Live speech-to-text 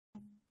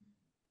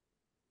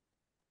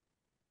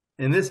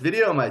In this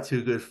video, my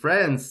two good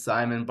friends,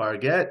 Simon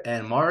Barget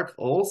and Marc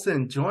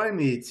Olsen, join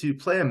me to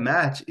play a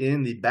match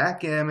in the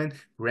Backgammon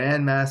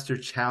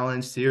Grandmaster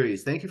Challenge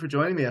series. Thank you for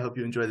joining me. I hope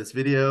you enjoy this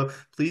video.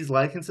 Please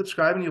like and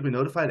subscribe, and you'll be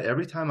notified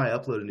every time I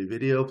upload a new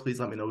video. Please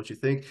let me know what you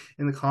think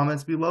in the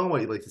comments below, what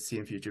you'd like to see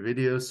in future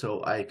videos,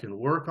 so I can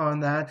work on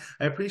that.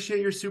 I appreciate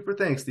your super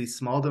thanks. These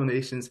small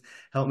donations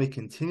help me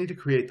continue to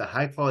create the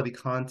high-quality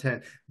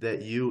content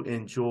that you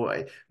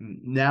enjoy.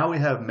 Now we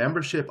have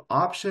membership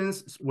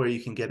options where you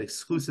can get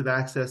exclusive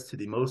access to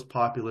the most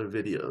popular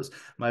videos.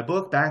 My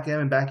book,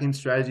 Backgammon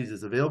Strategies,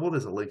 is available.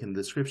 There's a link in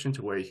the description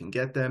to where you can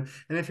get them.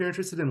 And if you're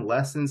interested in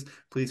lessons,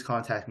 please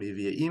contact me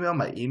via email.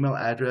 My email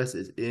address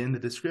is in the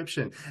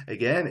description.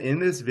 Again, in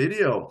this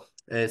video,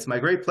 it's my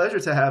great pleasure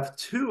to have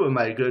two of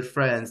my good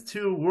friends,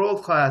 two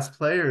world-class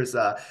players,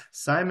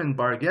 Simon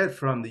Barget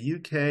from the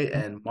UK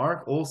and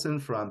Marc Olsen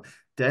from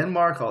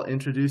Denmark. I'll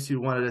introduce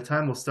you one at a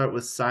time. We'll start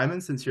with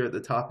Simon since you're at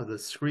the top of the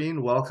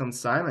screen. Welcome,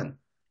 Simon.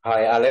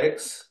 Hi,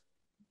 Alex.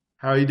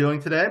 How are you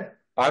doing today?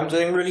 I'm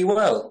doing really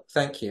well.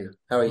 Thank you.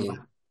 How are you?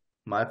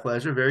 My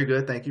pleasure. Very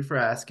good. Thank you for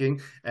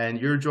asking. And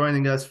you're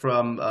joining us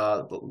from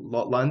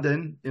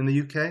London in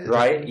the UK.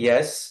 Right.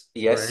 Yes.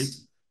 Great.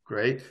 Yes.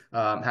 Great.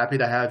 Happy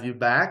to have you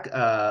back.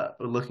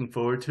 Looking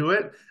forward to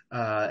it.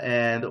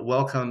 And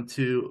welcome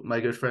to my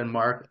good friend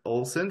Marc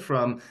Olsen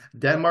from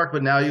Denmark,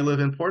 but now you live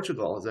in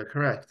Portugal. Is that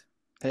correct?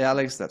 Hey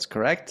Alex, that's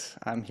correct.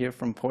 I'm here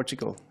from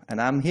Portugal,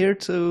 and I'm here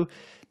to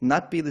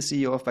not be the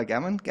CEO of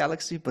Backgammon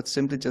Galaxy, but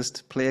simply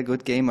just play a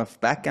good game of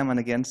backgammon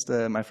against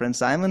my friend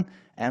Simon,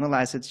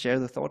 analyze it, share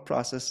the thought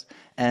process,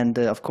 and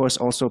of course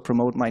also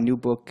promote my new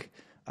book,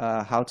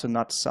 How to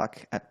Not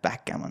Suck at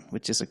Backgammon,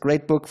 which is a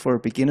great book for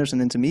beginners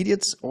and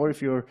intermediates, or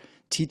if you're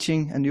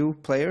teaching a new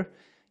player,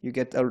 you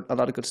get a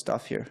lot of good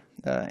stuff here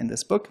in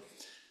this book.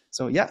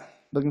 So yeah.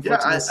 Looking Yeah,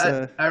 forward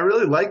to this. I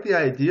really like the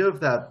idea of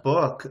that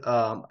book.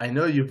 I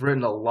know you've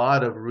written a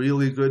lot of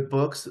really good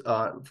books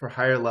for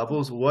higher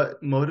levels.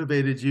 What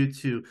motivated you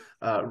to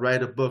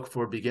write a book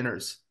for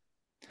beginners?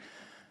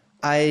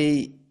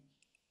 I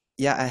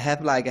I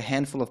have like a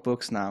handful of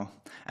books now,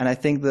 and I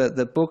think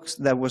the books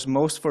that was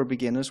most for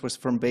beginners was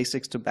From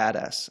Basics to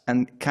Badass,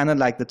 and kind of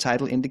like the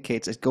title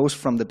indicates, it goes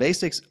from the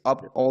basics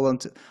up all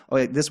into. Oh,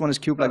 wait, this one is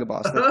Cube Like a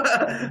Boss,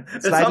 that's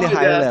It's on slightly my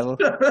higher desk.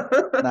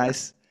 level.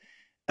 Nice.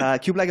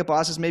 Cube Like a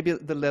Boss is maybe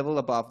the level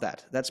above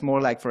that. That's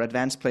more like for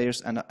advanced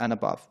players and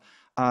above.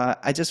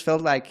 I just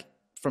felt like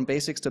From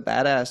Basics to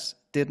Badass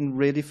didn't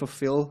really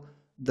fulfill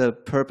the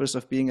purpose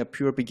of being a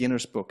pure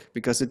beginner's book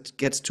because it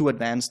gets too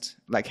advanced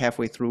like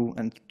halfway through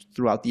and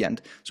throughout the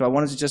end. So I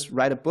wanted to just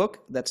write a book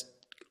that's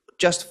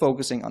just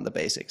focusing on the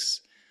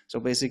basics. So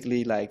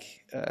basically like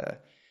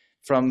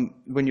from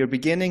when you're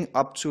beginning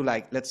up to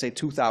like, let's say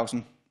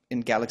 2000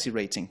 in Galaxy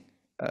rating.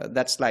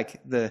 That's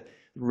like the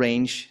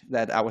range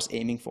that I was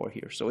aiming for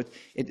here. So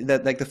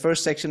like the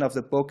first section of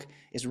the book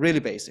is really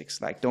basics,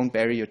 like don't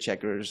bury your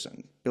checkers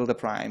and build a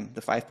prime.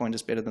 The 5-point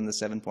is better than the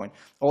 7-point.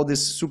 All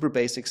this super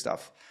basic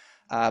stuff.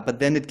 But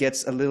then it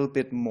gets a little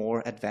bit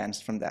more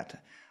advanced from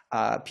that.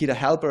 Peter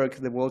Hallberg,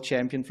 the world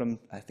champion from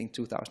I think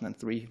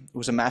 2003, who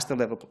was a master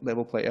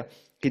level player,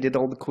 he did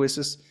all the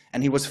quizzes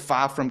and he was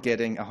far from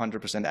getting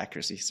 100%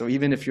 accuracy. So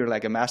even if you're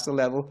like a master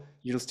level,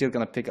 you're still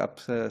gonna pick up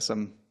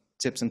some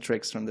tips and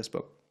tricks from this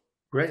book.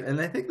 Great.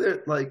 And I think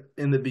that like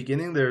in the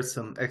beginning, there's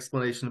some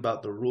explanation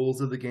about the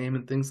rules of the game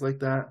and things like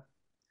that.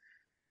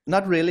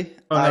 Not really.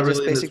 Oh, I not just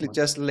really in this basically one.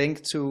 just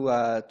link to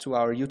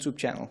our YouTube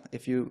channel.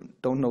 If you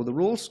don't know the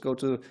rules, go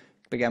to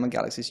Backgammon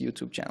Galaxy's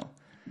YouTube channel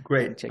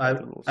Great. and check out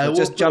the rules. I So will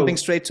just put jumping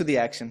straight to the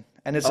action,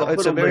 and I'll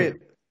it's put a a very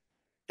link.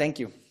 thank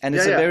you, and Yeah,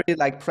 it's a yeah. very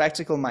like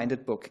practical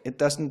minded book. It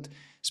doesn't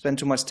spend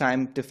too much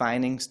time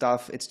defining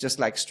stuff. It's just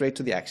like straight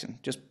to the action.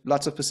 Just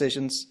lots of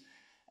positions,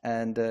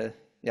 and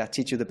yeah,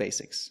 teach you the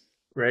basics.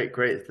 Great,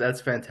 great.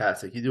 That's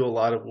fantastic. You do a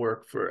lot of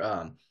work for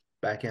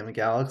Backgammon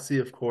Galaxy,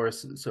 of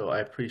course. So I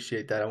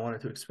appreciate that. I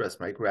wanted to express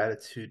my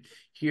gratitude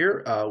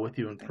here with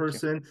you in Thank you.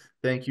 person.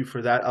 Thank you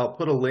for that. I'll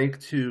put a link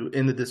to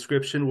in the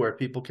description where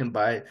people can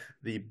buy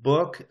the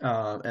book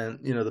and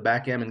the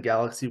Backgammon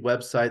Galaxy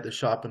website, the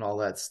shop, and all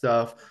that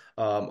stuff.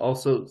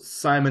 Also,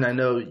 Simon, I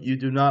know you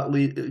do not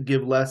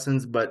give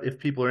lessons, but if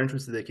people are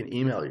interested, they can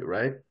email you,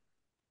 right?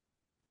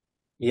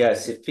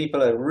 Yes. If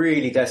people are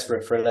really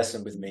desperate for a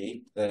lesson with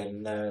me,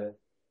 then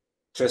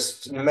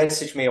just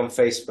message me on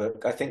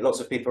Facebook. I think lots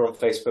of people are on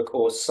Facebook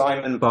or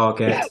Simon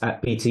Barget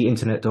at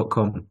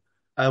btinternet.com.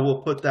 I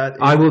will put that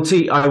I in. will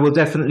teach. I will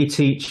definitely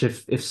teach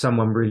if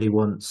someone really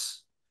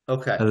wants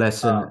Okay. a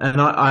lesson,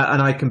 and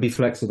I can be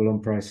flexible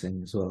on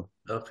pricing as well.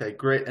 Okay,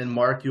 great. And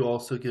Marc, you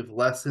also give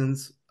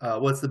lessons.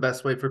 What's the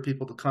best way for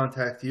people to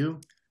contact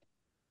you?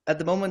 At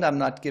the moment, I'm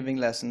not giving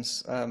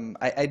lessons.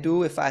 I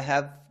do if I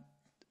have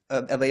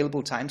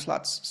available time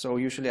slots. So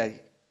usually I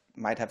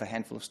might have a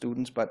handful of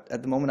students, but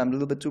at the moment I'm a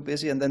little bit too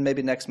busy. And then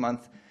maybe next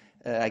month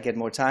I get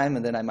more time,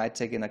 and then I might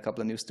take in a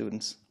couple of new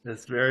students.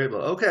 That's variable.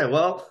 Okay,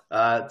 well,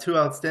 two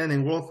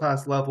outstanding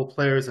world-class level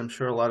players. I'm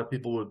sure a lot of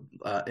people would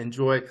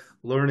enjoy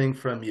learning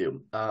from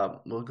you.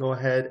 We'll go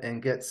ahead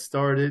and get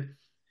started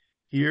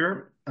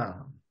here.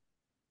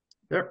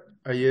 There.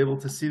 Are you able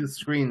to see the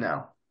screen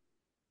now?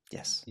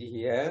 Yes.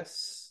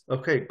 Yes.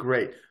 Okay,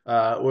 great.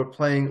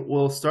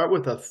 We'll start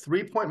with a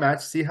 3-point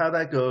match, see how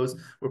that goes.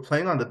 We're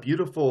playing on the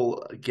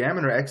beautiful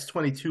Gammoner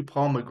X22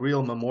 Paul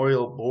McGreal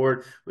Memorial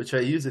board, which I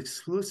use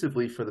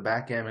exclusively for the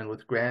Backgammon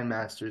with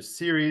Grandmasters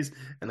series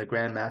and the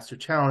Grandmaster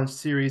Challenge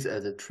series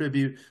as a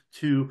tribute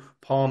to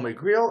Paul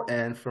McGreal.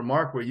 And for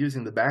Marc, we're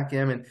using the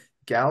Backgammon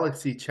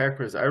Galaxy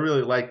checkers. I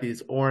really like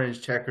these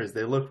orange checkers.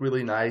 They look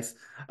really nice.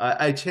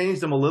 I changed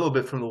them a little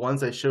bit from the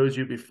ones I showed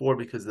you before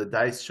because the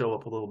dice show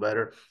up a little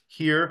better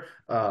here.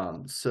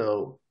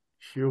 So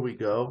here we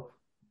go.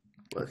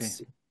 Let's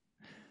see.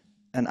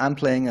 And I'm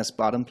playing as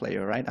bottom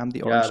player, right? I'm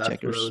the orange Yeah, that's what I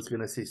checkers. was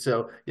going to see.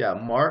 So yeah,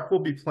 Marc will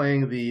be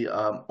playing the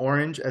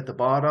orange at the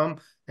bottom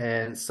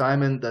and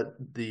Simon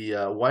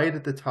the white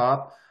at the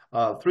top.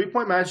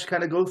 3-point match,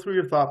 kind of go through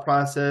your thought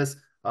process.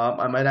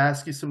 I might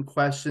ask you some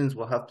questions.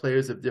 We'll have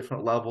players of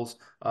different levels.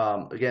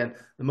 Again,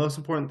 the most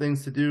important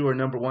things to do are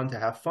number 1, to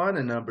have fun,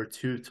 and number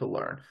 2, to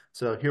learn.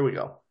 So here we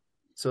go.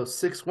 So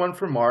 6-1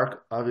 for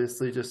Marc.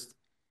 Obviously, just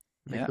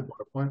make the bar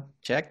point.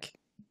 Check.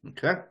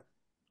 Okay.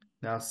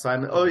 Now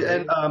Simon. Oh,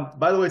 and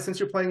by the way, since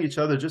you're playing each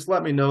other, just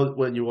let me know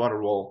when you want to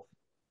roll.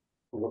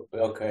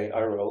 Okay,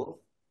 I roll.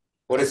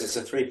 What is this,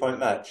 a 3-point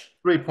match?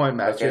 3-point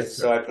match. Okay, Yes,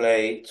 so I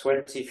play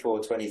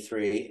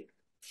 24-23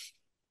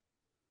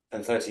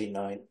 and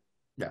 13-9.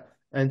 Yeah.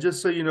 And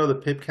just so you know, the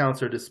pip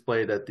counts are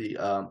displayed at the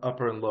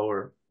upper and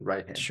lower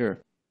right hand.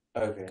 Sure.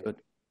 Okay. Good.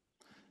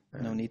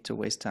 No need to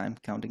waste time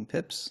counting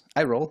pips.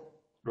 I roll.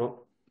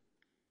 Roll.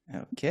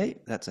 Okay,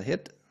 that's a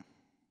hit.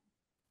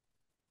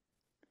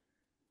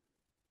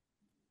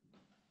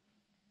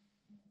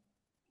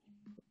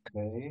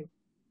 Okay.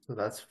 So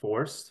that's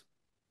forced.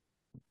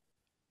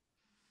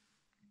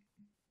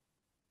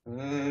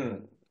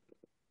 Mm.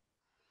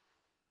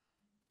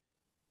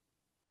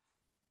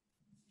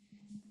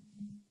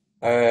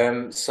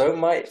 So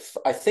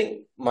I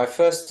think my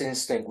first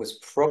instinct was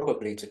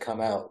probably to come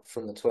out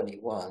from the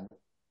 21.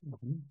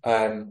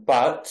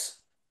 But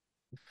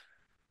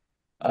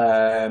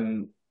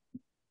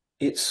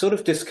it sort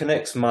of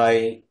disconnects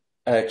my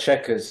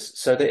checkers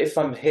so that if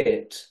I'm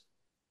hit,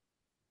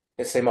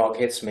 let's say Marc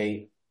hits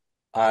me,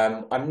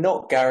 I'm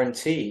not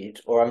guaranteed,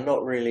 or I'm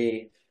not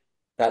really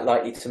that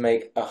likely to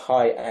make a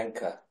high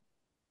anchor.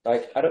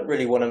 Like, I don't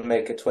really want to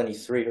make a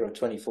 23 or a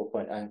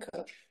 24-point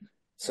anchor.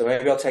 So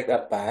maybe I'll take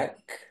that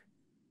back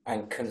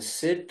and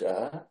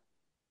consider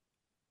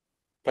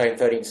playing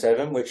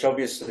 13-7, which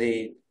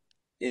obviously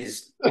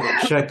is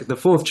the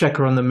fourth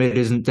checker on the mid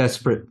isn't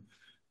desperate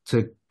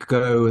to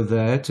go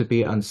there to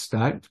be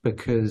unstacked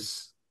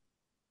because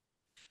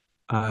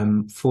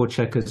 4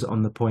 checkers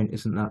on the point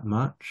isn't that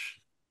much.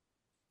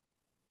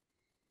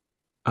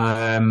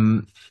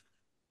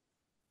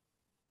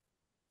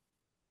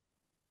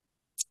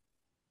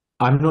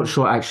 I'm not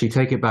sure. Actually,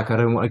 take it back. I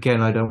don't want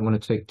to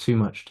take too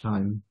much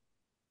time.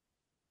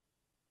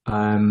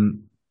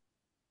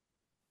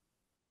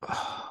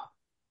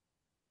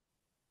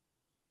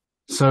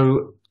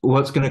 So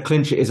what's going to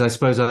clinch it is, I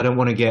suppose, I don't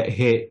want to get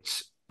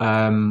hit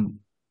when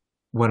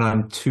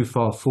I'm too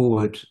far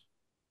forward.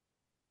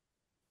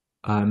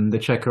 The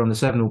checker on the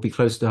 7 will be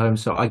close to home,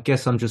 so I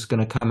guess I'm just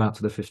going to come out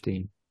to the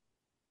 15.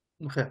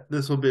 Okay,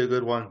 this will be a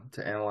good one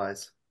to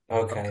analyze.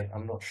 Okay,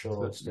 I'm not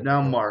sure. So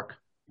now, Marc.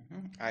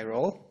 I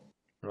roll.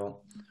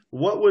 Roll.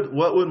 What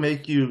would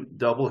make you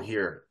double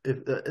here?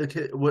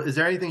 Is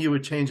there anything you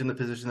would change in the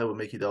position that would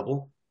make you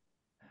double?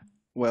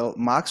 Well,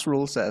 Marc's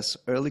rule says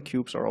early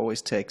cubes are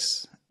always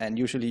ticks, and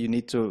usually you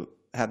need to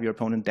have your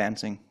opponent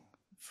dancing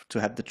to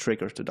have the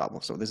trigger to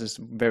double. So this is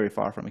very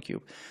far from a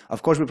cube.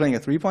 Of course, we're playing a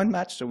 3-point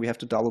match, so we have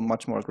to double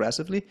much more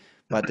aggressively,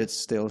 but it's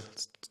still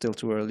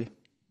too early.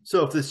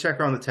 So if this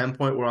checker on the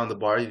 10-point were on the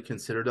bar, you'd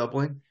consider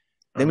doubling?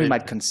 Then we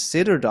might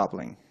consider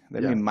doubling.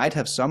 Then we might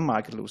have some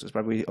market losers,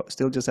 but we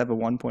still just have a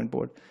 1-point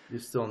board. You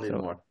still need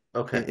more.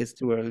 Okay. It's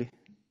too early.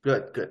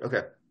 Good.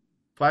 Okay.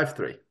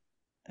 5-3.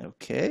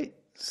 Okay.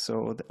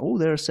 So,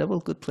 there are several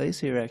good plays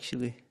here,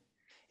 actually.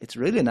 It's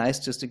really nice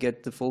just to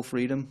get the full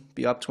freedom,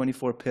 be up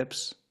 24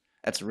 pips.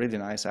 That's really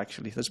nice,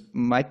 actually. This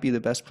might be the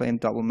best play in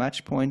double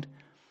match point.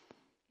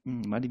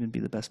 Might even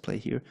be the best play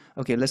here.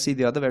 Okay, let's see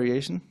the other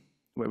variation,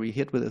 where we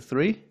hit with a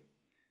 3.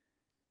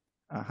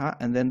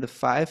 And then the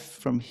 5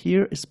 from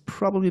here is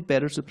probably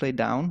better to play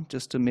down,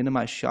 just to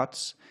minimize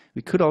shots.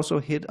 We could also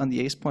hit on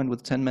the ace point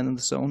with 10 men in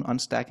the zone,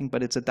 unstacking,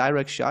 but it's a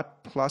direct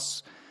shot,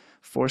 plus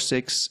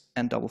 4-6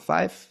 and double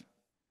 5.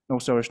 No,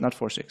 sorry, it's not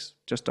 4-6,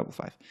 just double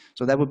 5.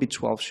 So that would be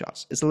 12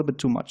 shots. It's a little bit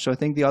too much. So I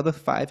think the other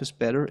 5 is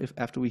better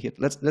after we hit.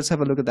 Let's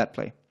have a look at that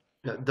play.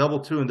 Yeah, double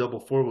 2 and double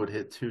 4 would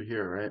hit 2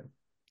 here, right?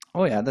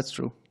 Oh yeah, that's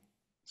true.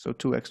 So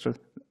 2 extra,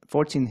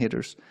 14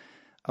 hitters.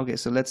 Okay,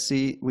 so let's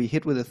see. We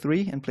hit with a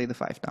 3 and play the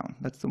 5 down.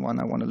 That's the one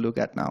I want to look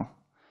at now.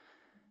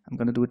 I'm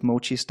going to do it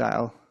Mochi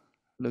style,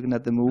 looking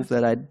at the move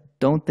that I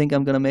don't think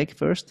I'm going to make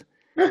first.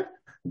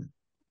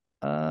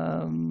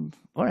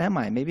 Or am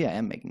I? Maybe I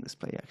am making this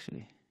play,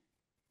 actually.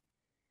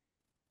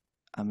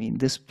 I mean,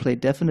 this play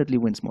definitely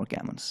wins more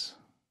gammons.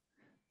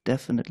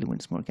 Definitely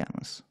wins more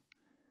gammons.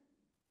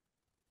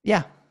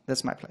 Yeah,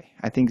 That's my play.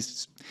 I think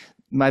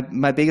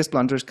my biggest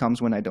blunders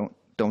comes when I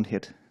don't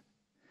hit.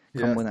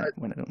 Yes, When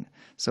I don't.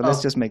 So let's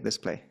just make this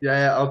play.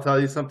 yeah, I'll tell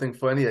you something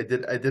funny. I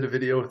did a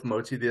video with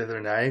Mochi the other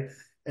night,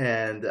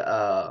 and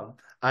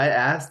I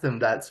asked him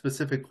that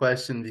specific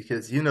question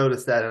because you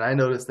noticed that, and I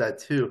noticed that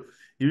too.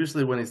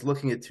 Usually, when he's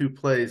looking at two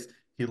plays,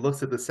 he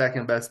looks at the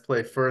second best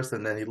play first,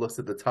 and then he looks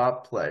at the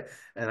top play.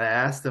 And I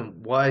asked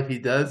him why he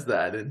does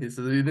that, and he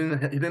said he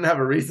didn't have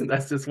a reason.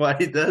 That's just why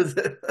he does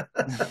it.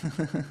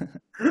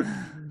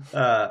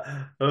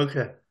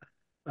 Okay.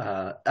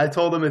 I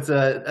told him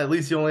at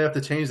least you only have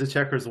to change the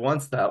checkers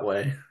once that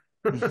way.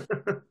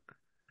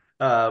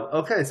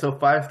 Okay, so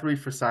 5-3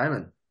 for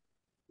Simon.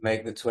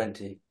 Make the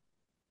 20.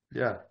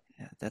 Yeah.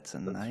 Yeah, that's a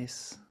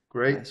nice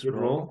Good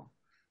roll.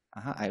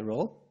 I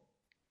roll.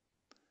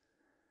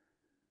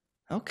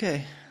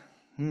 Okay.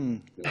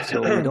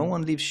 So we don't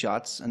want to leave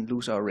shots and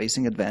lose our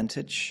racing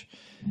advantage.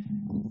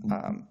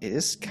 It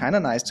is kind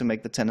of nice to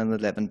make the 10 and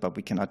 11, but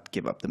we cannot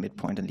give up the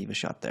midpoint and leave a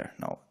shot there.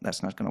 No,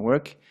 that's not going to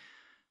work.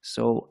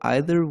 So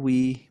either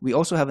we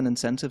also have an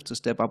incentive to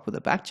step up with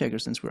a back checker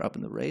since we're up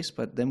in the race,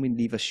 but then we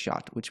leave a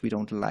shot, which we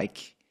don't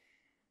like.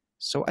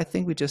 So I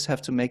think we just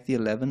have to make the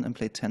 11 and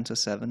play 10 to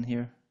 7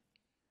 here.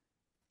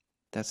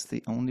 That's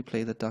the only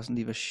play that doesn't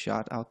leave a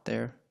shot out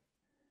there.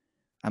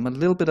 I'm a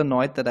little bit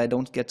annoyed that I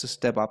don't get to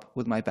step up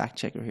with my back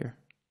checker here.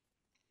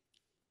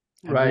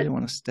 I really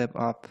want to step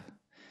up.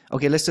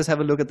 Okay, let's just have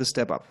a look at the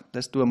step up.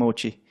 Let's do a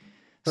mochi.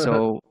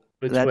 So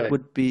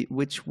would be,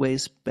 which way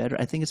is better?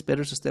 I think it's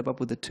better to step up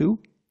with the 2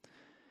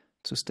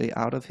 to stay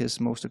out of his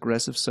most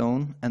aggressive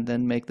zone and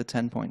then make the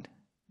 10 point.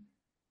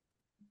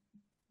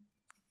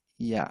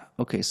 Yeah,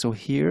 okay, so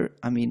here,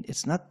 I mean,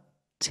 it's not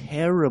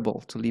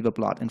terrible to leave a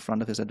blot in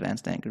front of his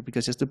advanced anchor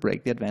because just to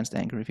break the advanced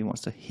anchor if he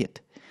wants to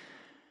hit.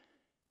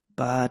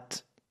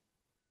 But,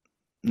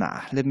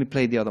 nah, let me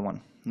play the other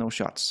one. No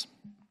shots.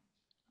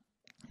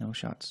 No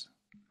shots.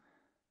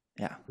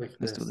 Yeah,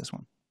 let's do this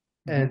one.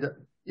 And,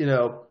 you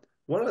know,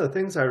 one of the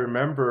things I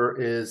remember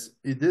is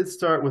you did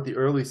start with the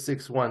early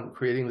 6-1,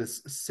 creating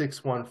this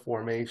 6-1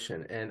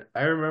 formation. And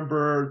I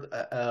remember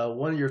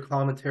one of your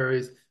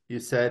commentaries, you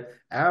said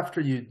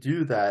after you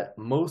do that,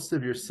 most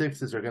of your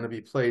 6s are going to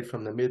be played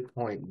from the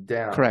midpoint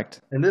down.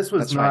 Correct. And this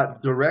was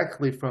not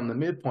directly from the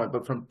midpoint,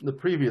 but from the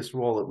previous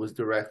roll, it was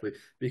directly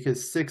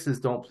because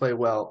 6s don't play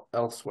well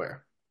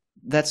elsewhere.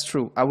 That's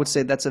true. I would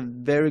say that's a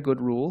very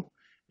good rule.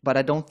 But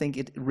I don't think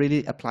it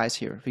really applies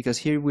here because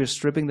here we're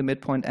stripping the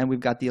midpoint and we've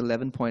got the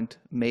 11 point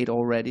made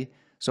already.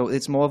 So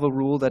it's more of a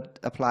rule that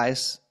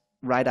applies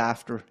right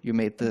after you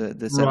made the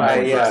 7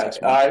 right, yeah.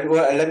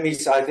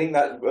 I think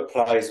that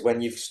applies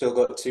when you've still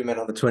got 2 men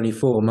on the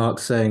 24.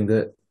 Mark's saying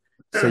that,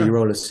 say you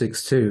roll a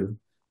 6-2,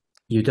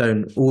 you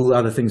don't, all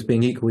other things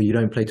being equal, you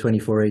don't play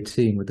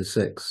 24-18 with the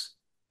 6.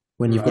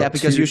 When you've got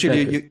because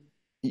usually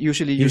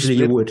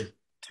you would.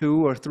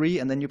 2 or 3,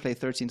 and then you play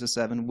 13 to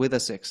 7 with a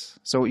 6.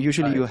 So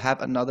usually you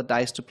have another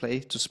dice to play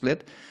to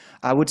split.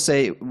 I would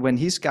say when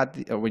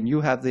when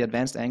you have the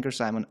advanced anchor,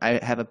 Simon, I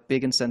have a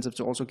big incentive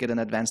to also get an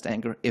advanced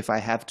anchor if I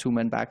have 2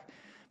 men back.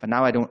 But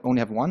now I don't only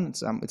have 1.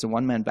 It's a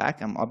 1-man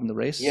back. I'm up in the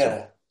race.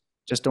 Yeah. So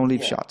just don't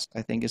leave shots.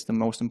 I think is the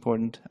most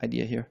important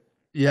idea here.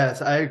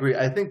 Yes, I agree.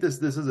 I think this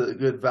is a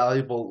good,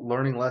 valuable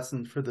learning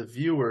lesson for the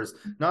viewers,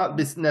 not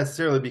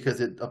necessarily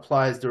because it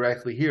applies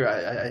directly here.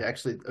 I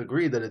actually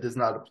agree that it does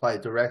not apply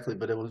directly,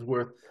 but it was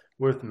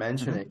worth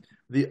mentioning.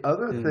 The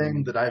other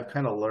thing that I've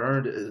kind of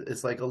learned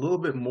is like a little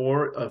bit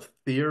more of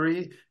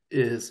theory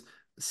is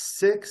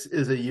 6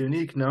 is a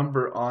unique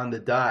number on the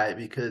die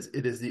because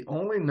it is the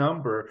only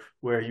number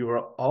where you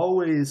are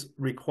always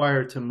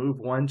required to move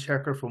one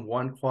checker from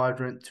one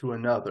quadrant to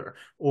another,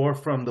 or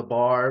from the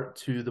bar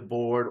to the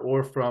board,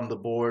 or from the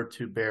board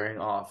to bearing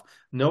off.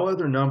 No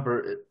other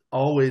number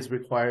always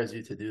requires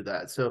you to do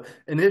that. So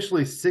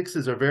initially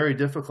 6s are very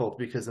difficult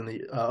because in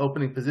the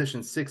opening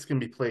position, 6 can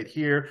be played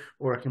here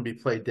or it can be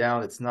played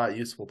down. It's not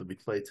useful to be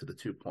played to the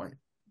 2 point.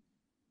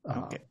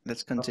 Okay,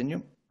 let's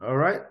continue. All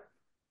right.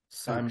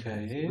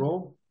 Simon,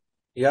 roll.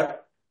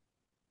 Yep.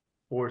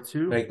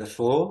 4-2. Make the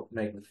 4.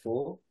 Make the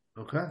 4.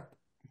 Okay.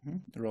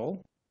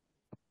 Roll.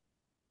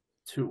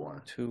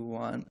 2-1.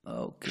 2-1.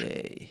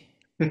 Okay.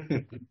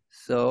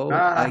 So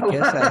I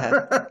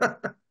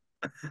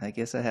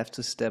guess I have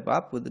to step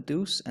up with the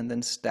deuce and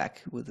then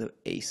stack with the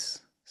ace.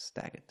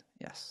 Stack it.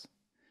 Yes.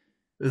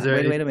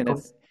 Wait a minute.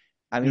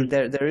 I mean,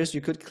 there is.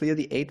 You could clear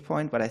the 8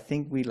 point, but I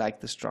think we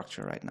like the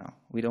structure right now.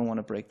 We don't want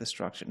to break the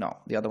structure. No,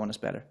 the other one is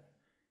better.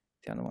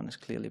 The other one is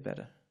clearly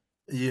better.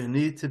 You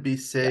need to be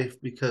safe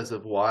because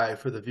of why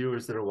for the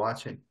viewers that are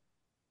watching.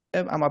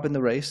 I'm up in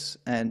the race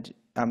and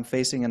I'm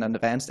facing an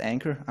advanced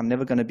anchor. I'm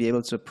never going to be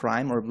able to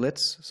prime or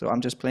blitz, so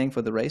I'm just playing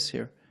for the race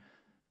here.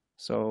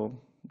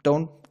 So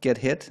don't get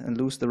hit and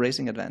lose the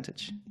racing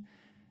advantage,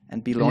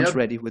 and be launch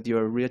ready with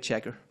your rear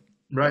checker.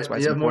 Right,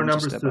 you have more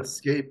numbers to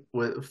escape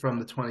from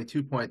the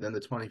 22 point than the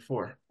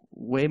 24.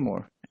 Way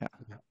more, yeah.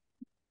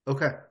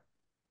 Okay.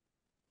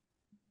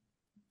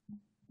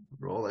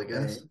 Roll, I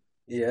guess.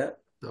 Yeah.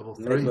 Double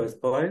 3. Make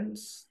both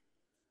points.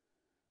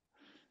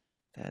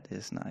 That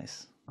is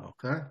nice.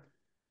 Okay.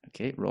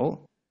 Okay,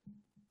 roll.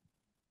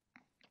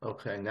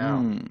 Okay,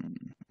 now.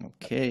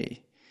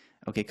 Okay.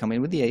 Okay, come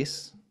in with the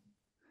ace.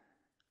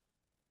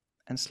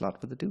 And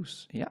slot with the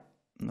deuce. Yeah,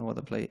 no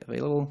other play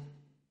available.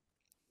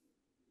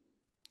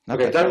 Not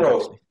Okay, that don't great,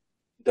 roll. actually.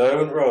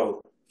 Don't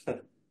roll.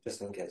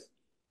 Just in case.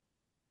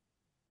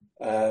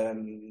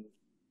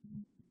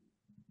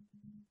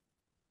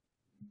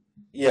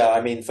 Yeah,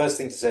 I mean, first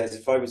thing to say is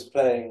if I was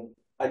playing,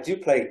 I do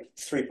play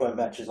 3-point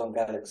matches on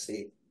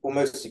Galaxy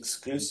almost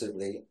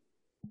exclusively,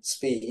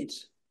 speed,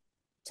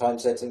 time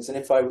settings, and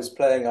if I was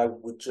playing, I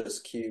would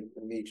just queue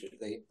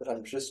immediately. But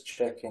I'm just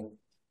checking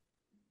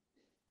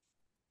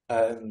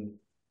to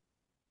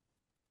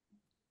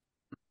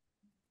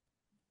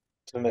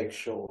make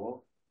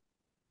sure.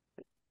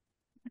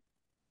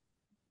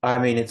 I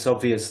mean, it's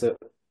obvious that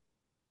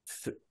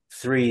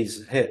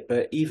threes hit,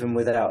 but even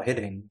without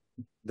hitting,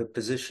 the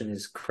position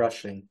is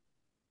crushing.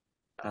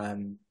 I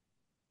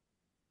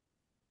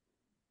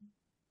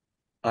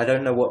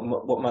don't know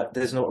what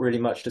there's not really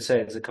much to say.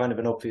 It's a kind of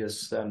an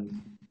obvious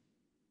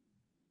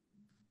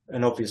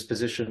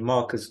position.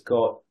 Marc has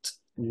got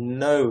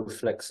no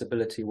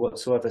flexibility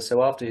whatsoever.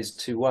 So after his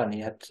 2-1, he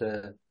had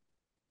to,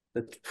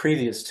 the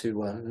previous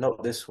 2-1,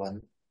 not this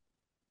one,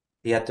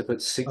 he had to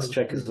put six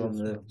checkers on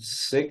the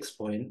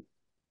 6-point,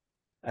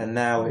 and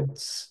now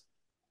it's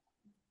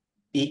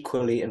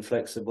equally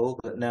inflexible,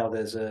 but now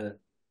there's a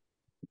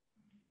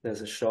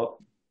shot.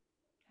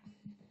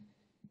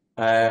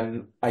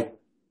 I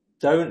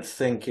don't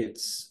think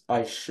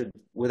I should,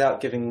 without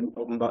giving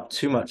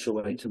too much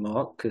away to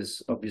Marc,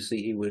 because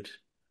obviously he would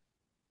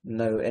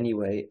know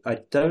anyway, I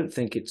don't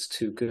think it's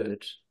too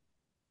good,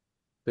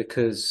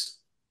 because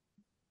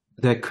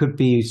there could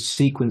be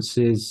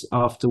sequences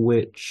after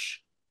which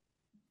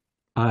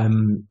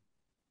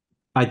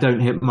I don't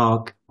hit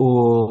Marc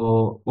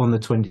or on the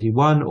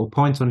 21 or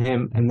point on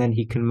him, and then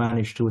he can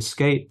manage to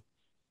escape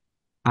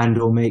and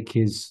or make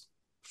his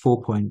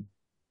 4-point.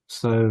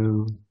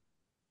 So,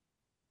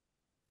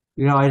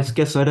 I just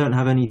guess I don't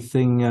have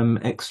anything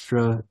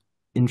extra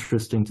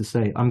interesting to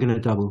say. I'm going to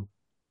double.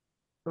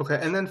 Okay,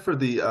 and then for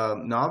the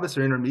novice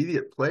or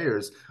intermediate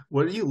players,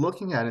 what are you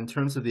looking at in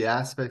terms of the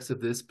aspects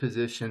of this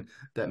position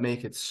that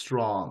make it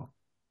strong?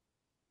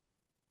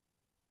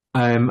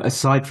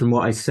 Aside from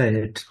what I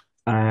said,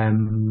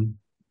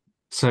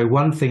 so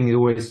one thing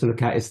always to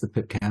look at is the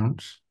pip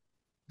count.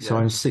 So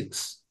Yeah. I'm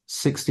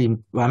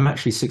 16, well, I'm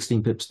actually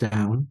 16 pips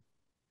down.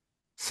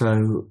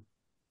 So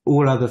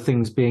all other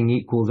things being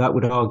equal, that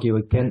would argue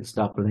against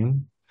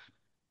doubling.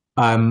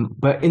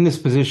 But in this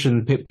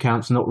position, pip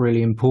count's not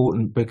really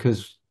important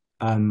because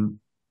that's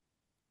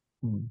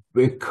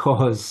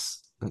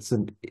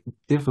a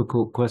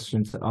difficult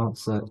question to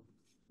answer.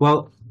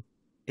 Well,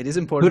 It is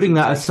important putting for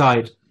the that take.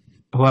 aside,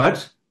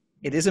 what?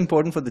 It is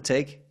important for the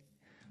take.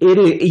 It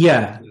is,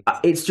 yeah.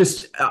 It's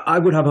just I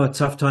would have a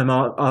tough time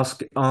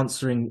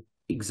answering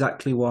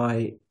exactly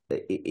why.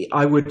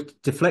 I would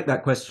deflect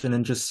that question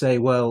and just say,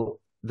 well,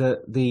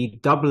 the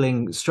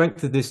doubling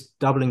strength of this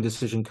doubling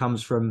decision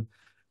comes from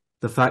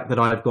the fact that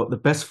I've got the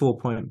best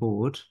 4-point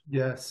board.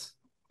 Yes.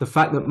 The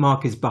fact that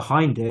Marc is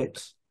behind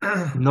it,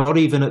 not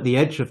even at the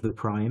edge of the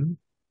prime.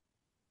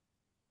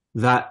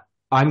 That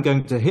I'm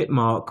going to hit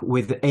Marc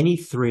with any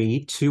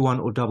 3,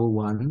 2-1 or double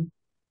 1.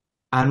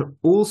 And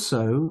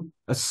also,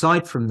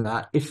 aside from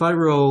that, if I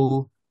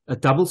roll a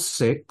double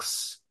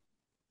 6,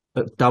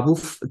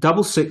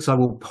 double 6, I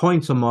will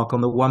point on Marc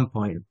on the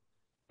 1-point.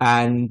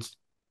 And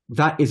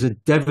that is a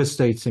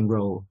devastating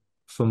roll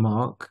for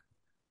Marc.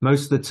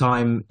 Most of the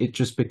time, it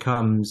just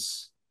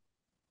becomes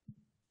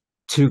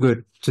too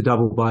good to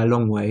double by a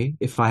long way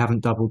if I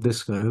haven't doubled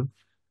this go.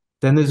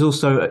 Then there's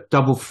also a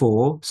double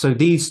 4. So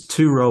these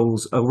two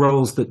rolls are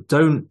rolls that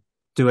don't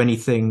do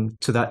anything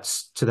to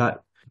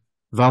that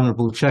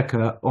vulnerable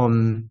checker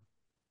on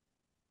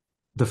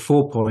the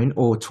 4-point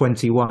or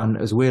 21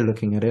 as we're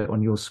looking at it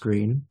on your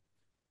screen.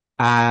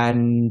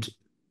 And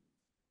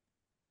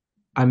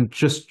I'm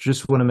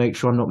just want to make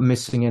sure I'm not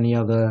missing any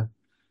other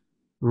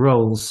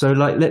rolls. So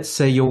like, let's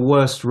say your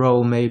worst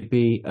roll may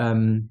be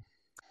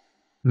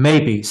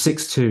maybe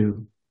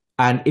 6-2.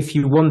 And if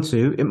you want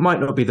to, it might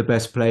not be the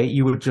best play.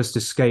 You would just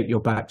escape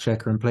your back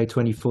checker and play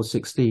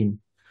 24-16,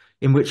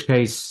 in which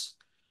case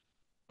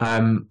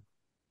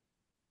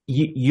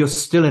you're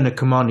still in a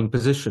commanding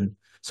position.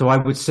 So I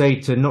would say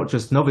to not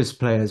just novice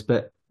players,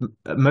 but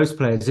most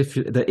players,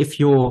 if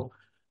your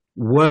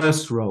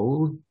worst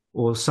roll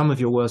or some of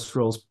your worst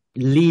rolls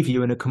leave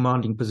you in a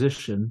commanding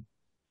position,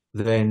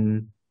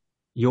 then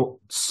you're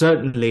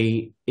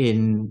certainly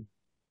in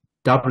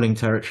doubling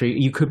territory.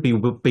 You could be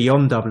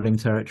beyond doubling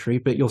territory,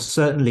 but you're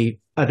certainly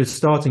at a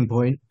starting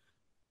point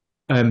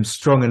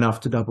strong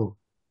enough to double.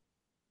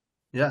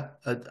 Yeah,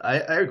 I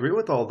agree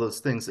with all those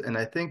things, and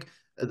I think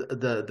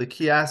the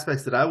key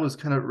aspects that I was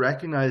kind of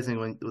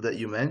recognizing that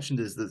you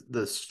mentioned is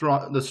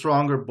the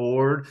stronger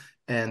board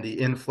and the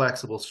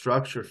inflexible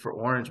structure for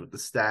orange with the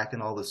stack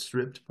and all the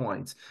stripped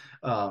points.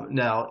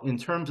 Now, in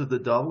terms of the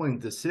doubling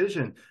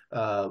decision,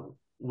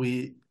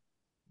 we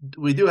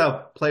we do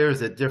have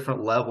players at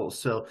different levels.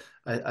 So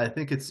I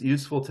think it's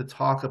useful to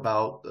talk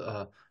about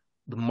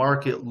the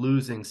market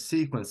losing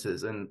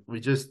sequences. And we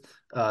just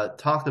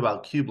talked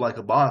about Cube Like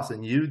a Boss,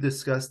 and you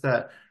discussed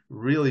that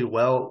really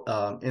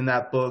well in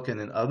that book and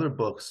in other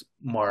books,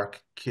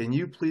 Marc. Can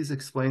you please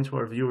explain to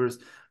our viewers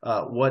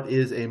what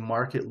is a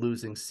market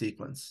losing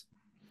sequence?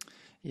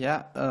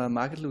 Yeah,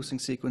 market losing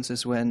sequence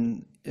is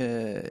when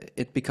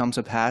it becomes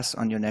a pass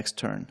on your next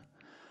turn.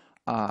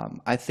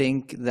 I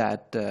think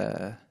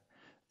that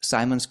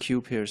Simon's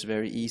cube here is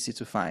very easy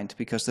to find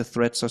because the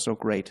threats are so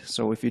great.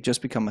 So if you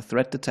just become a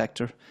threat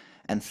detector,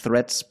 and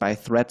threats, by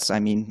threats I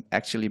mean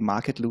actually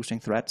market losing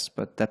threats,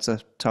 but that's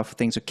a tough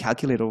thing to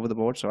calculate over the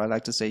board. So I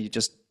like to say you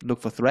just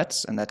look for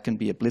threats, and that can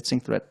be a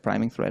blitzing threat,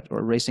 priming threat, or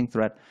a racing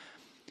threat.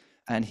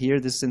 And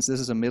here, since this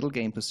is a middle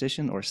game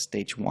position or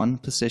stage 1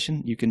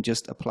 position, you can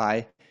just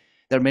apply.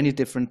 There are many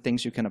different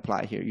things you can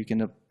apply here. You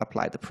can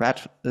apply the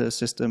Pratt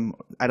system.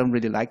 I don't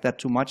really like that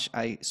too much.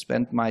 I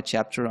spent my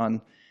chapter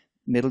on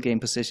middle game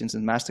positions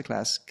in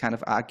Masterclass kind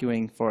of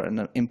arguing for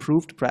an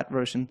improved Pratt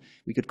version.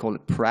 We could call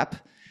it PRAP,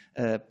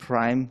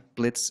 Prime,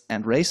 Blitz,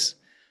 and Race,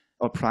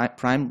 or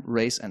Prime,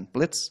 Race, and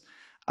Blitz,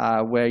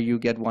 where you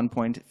get 1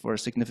 point for a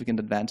significant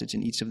advantage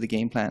in each of the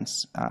game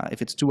plans.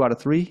 If it's 2 out of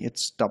 3,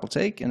 it's double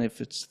take, and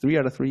if it's 3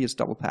 out of 3, it's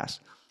double pass.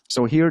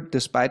 So here,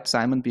 despite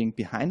Simon being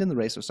behind in the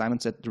race, so Simon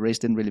said the race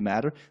didn't really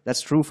matter.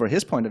 That's true for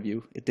his point of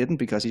view. It didn't,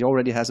 because he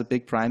already has a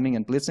big priming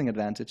and blitzing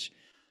advantage.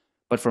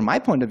 But from my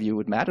point of view,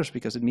 it matters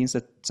because it means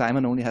that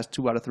Simon only has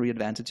 2 out of 3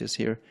 advantages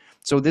here.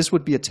 So this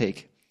would be a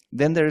take.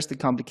 Then there is the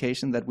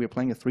complication that we're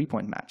playing a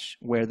 3-point match,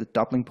 where the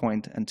doubling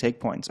point and take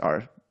points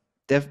are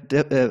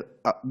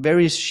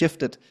very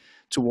shifted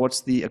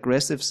towards the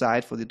aggressive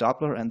side for the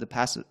doubler and the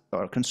passive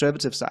or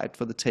conservative side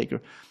for the taker.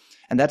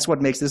 And that's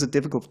what makes this a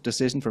difficult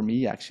decision for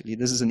me, actually.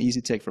 This is an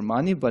easy take for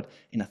money, but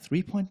in a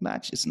 3-point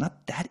match, it's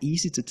not that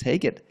easy to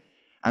take it.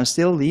 I'm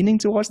still leaning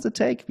towards the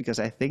take because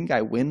I think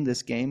I win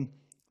this game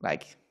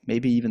like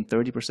maybe even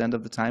 30%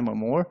 of the time or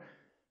more,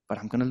 but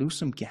I'm going to lose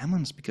some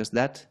gammons because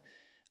that,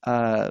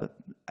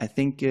 I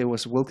think it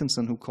was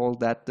Wilkinson who called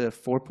that the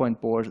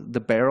 4-point board, the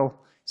barrel.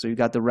 So you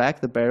got the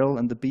rack, the barrel,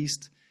 and the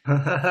beast.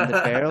 And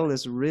the barrel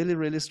is really,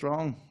 really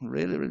strong,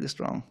 really, really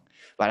strong.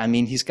 But I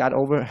mean, he's got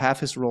over half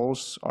his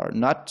rolls are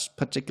not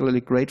particularly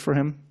great for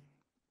him.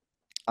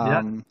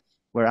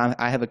 Where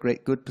I have a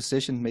good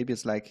position. Maybe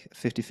it's like a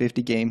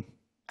 50-50 game.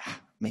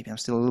 Maybe I'm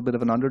still a little bit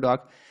of an underdog.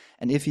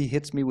 And if he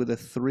hits me with a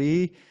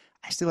 3,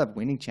 I still have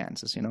winning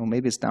chances. You know,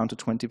 maybe it's down to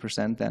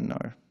 20% then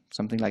or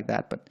something like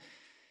that. But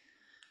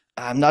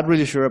I'm not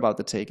really sure about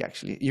the take,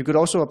 actually. You could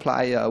also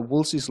apply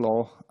Woolsey's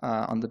law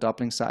on the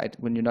doubling side.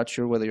 When you're not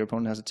sure whether your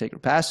opponent has a take or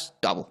pass,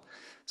 double.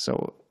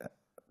 So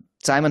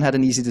Simon had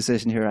an easy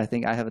decision here. I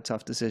think I have a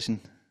tough decision.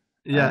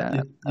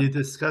 Yeah, you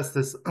discussed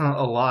this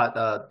a lot.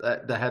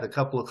 I had a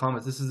couple of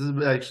comments. This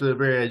is actually a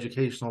very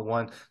educational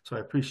one, so I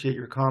appreciate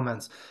your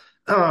comments.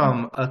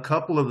 A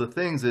couple of the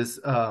things is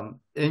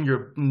in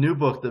your new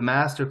book, The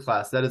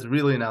Masterclass, that is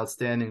really an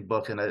outstanding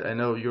book, and I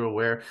know you're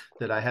aware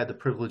that I had the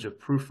privilege of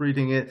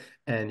proofreading it,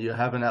 and you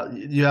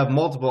have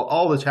multiple.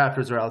 All the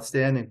chapters are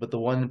outstanding, but the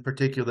one in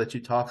particular that you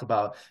talk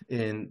about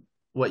in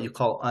what you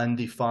call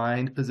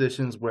undefined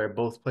positions, where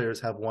both players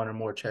have 1 or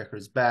more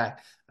checkers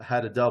back,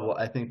 had a double.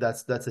 I think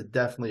that's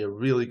definitely a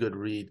really good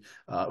read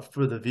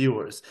for the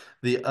viewers.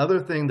 The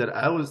other thing that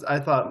I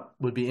thought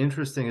would be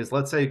interesting is,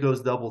 let's say it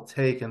goes double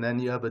take, and then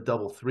you have a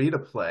double 3 to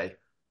play.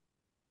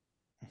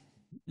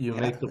 You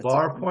make the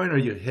bar point, or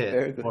you hit.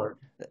 Very good. Or,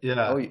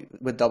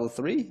 with double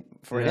 3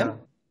 for him.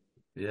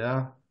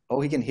 Yeah. Oh,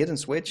 he can hit and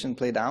switch and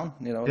play down.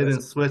 You know, hit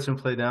and switch and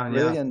play down.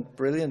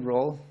 Brilliant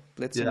roll,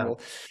 blitzing roll.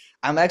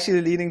 I'm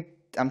actually leaning.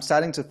 I'm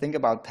starting to think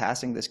about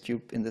passing this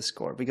cube in this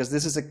score because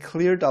this is a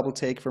clear double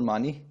take for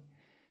money.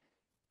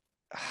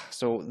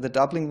 So the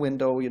doubling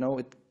window, you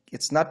know,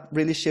 it's not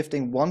really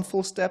shifting 1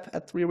 full step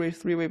at three-way,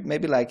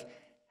 maybe like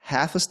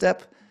half a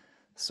step.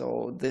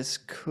 So this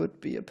could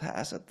be a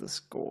pass at the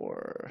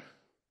score.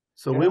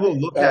 So we will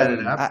look at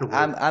it afterwards.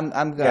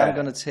 I'm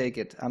gonna take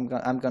it. I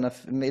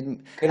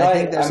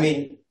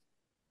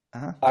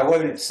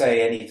won't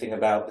say anything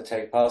about the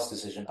take pass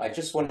decision. I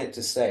just wanted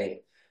to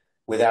say,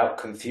 without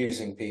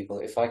confusing people,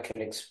 if I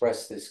can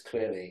express this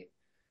clearly,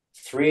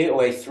 3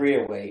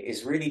 away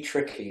is really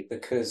tricky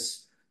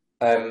because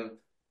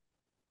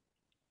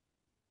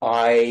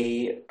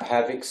I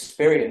have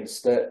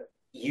experienced that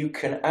you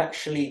can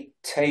actually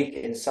take,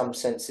 in some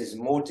senses,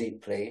 more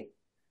deeply,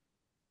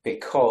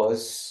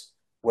 because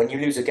when you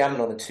lose a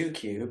gammon on a 2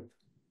 cube,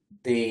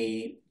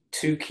 the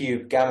 2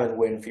 cube gammon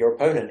win for your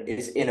opponent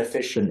is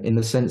inefficient in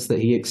the sense that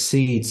he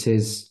exceeds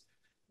his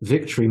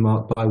victory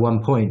mark by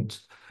 1 point.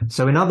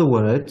 So in other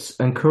words,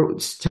 and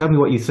tell me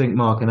what you think,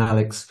 Marc and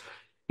Alex,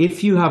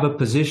 if you have a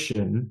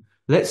position,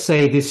 let's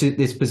say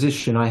this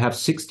position, I have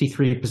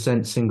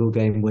 63% single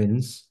game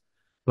wins,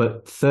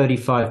 but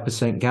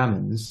 35%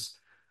 gammons,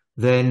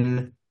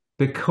 then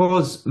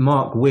because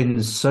Marc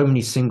wins so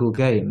many single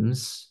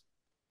games,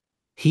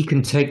 he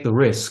can take the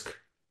risk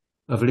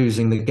of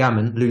losing the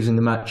gammon, losing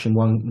the match in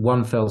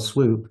one fell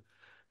swoop.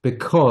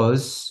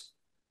 because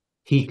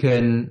he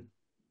can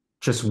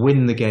just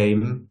win the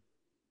game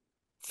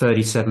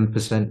 37%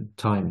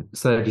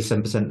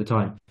 of the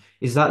time.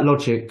 Is that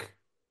logic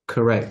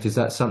correct? Is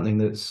that something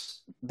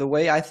that's... The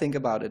way I think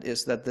about it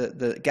is that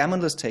the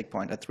gammonless take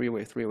point at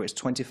three-way is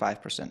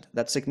 25%.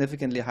 That's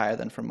significantly higher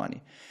than for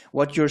money.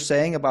 What you're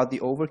saying about the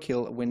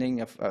overkill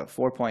winning a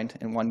 4-point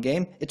in one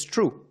game, it's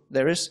true.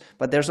 There is,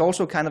 but there's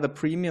also kind of a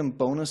premium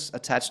bonus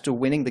attached to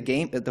winning the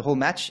game, the whole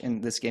match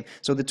in this game.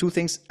 So the two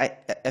things, I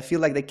feel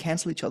like they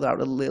cancel each other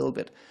out a little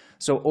bit.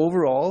 So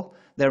overall,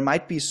 there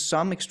might be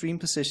some extreme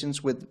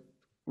positions with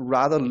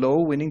rather low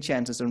winning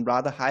chances and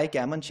rather high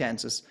gammon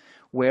chances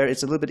where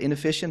it's a little bit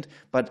inefficient,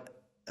 but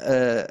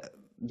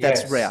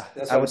that's rare.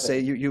 I would say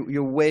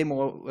you're way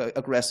more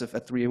aggressive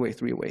at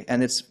three-way,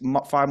 and it's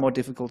far more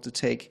difficult to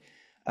take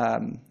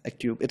a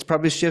cube. It's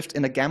probably shift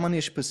in a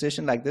gammonish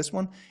position like this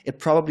one. It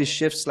probably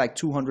shifts like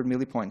 200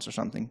 millipoints or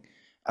something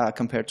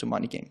compared to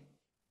money game.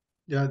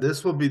 Yeah,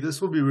 this will be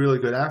really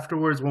good.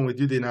 Afterwards, when we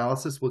do the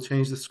analysis, we'll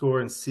change the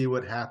score and see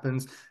what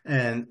happens.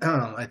 And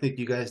I think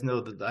you guys know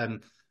that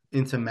I'm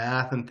into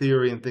math and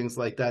theory and things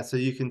like that. So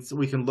we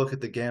can look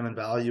at the gammon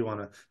value on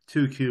a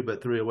 2-cube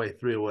at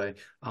three-away,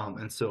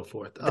 and so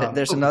forth.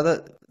 There's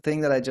another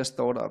thing that I just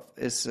thought of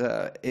is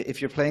if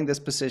you're playing this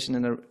position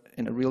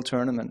in a real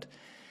tournament,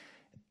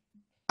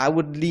 I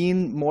would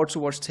lean more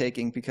towards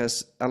taking,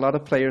 because a lot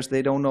of players,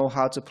 they don't know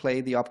how to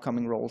play the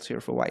upcoming rolls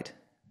here for white.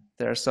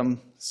 There are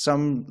some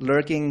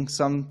lurking,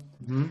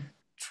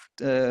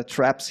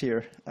 traps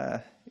here.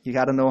 You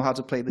got to know how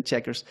to play the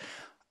checkers.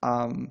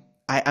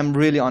 I'm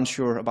really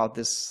unsure about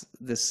this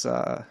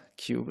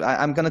cube.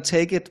 I'm gonna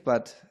take it,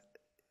 but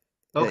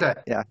okay,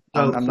 yeah,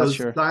 so, I'm not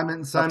sure.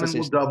 Simon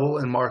will double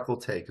and Marc will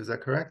take. Is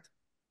that correct?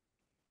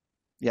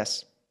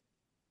 Yes.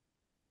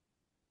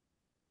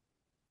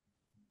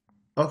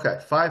 Okay,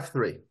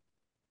 5-3.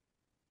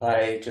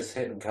 I just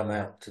hit and come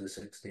out to the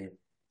 16.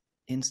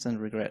 Instant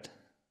regret.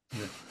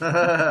 Okay.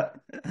 Okay.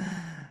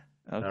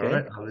 All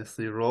right,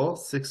 obviously roll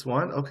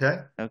 6-1. Okay.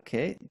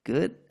 Okay,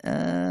 good.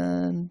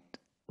 And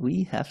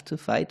we have to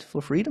fight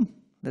for freedom.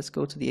 Let's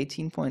go to the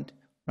 18 point,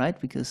 right?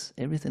 Because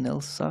everything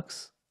else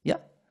sucks. Yeah,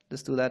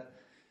 let's do that.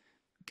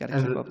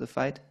 Gotta keep up the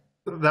fight.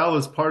 That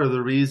was part of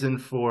the reason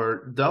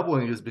for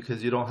doubling, is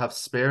because you don't have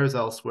spares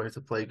elsewhere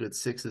to play good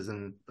sixes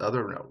and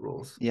other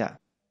rules. Yeah.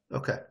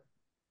 Okay.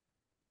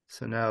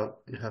 So now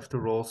you have to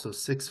roll, so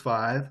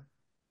 6-5.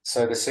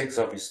 So the 6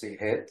 obviously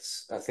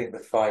hits. I think the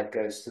 5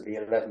 goes to the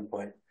 11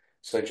 point.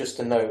 So just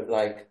to note,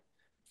 like,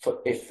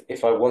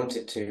 if I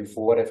wanted to,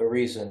 for whatever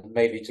reason,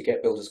 maybe to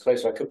get builders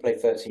closer, I could play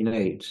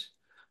 13-8.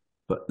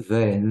 But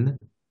then,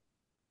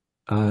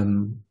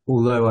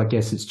 although I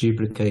guess it's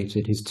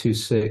duplicated, his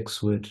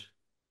 2-6 would...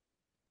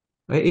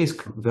 It is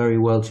very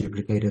well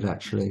duplicated,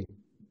 actually.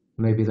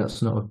 Maybe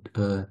that's not...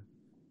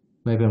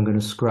 maybe I'm going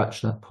to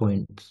scratch that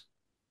point.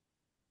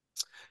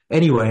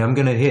 Anyway, I'm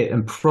going to hit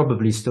and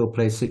probably still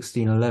play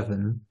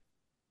 16-11.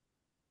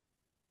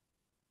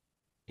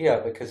 Yeah,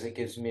 because it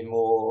gives me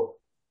more...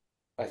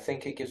 I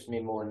think it gives me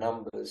more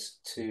numbers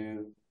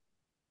to...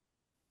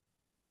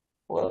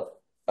 Well,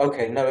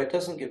 okay, no, it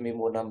doesn't give me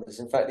more numbers.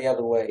 In fact, the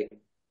other way.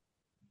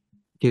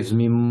 Gives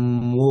me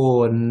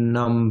more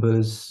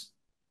numbers.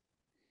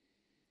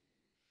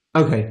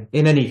 Okay,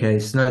 in any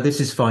case, no, this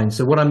is fine.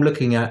 So what I'm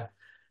looking at,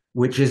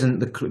 which isn't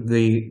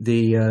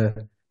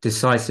the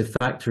decisive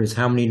factor, is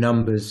how many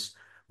numbers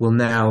will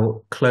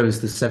now close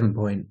the 7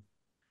 point.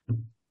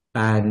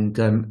 And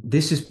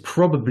this is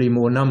probably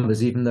more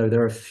numbers, even though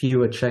there are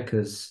fewer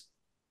checkers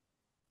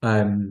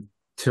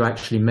to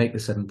actually make the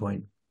 7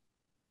 point.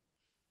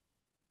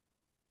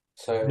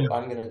 So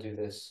I'm going to do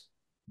this.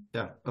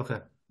 Yeah, okay.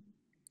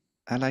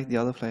 I like the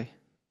other play.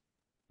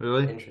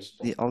 Really?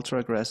 Interesting. The ultra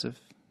aggressive.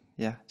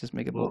 Yeah, just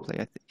make a bold play.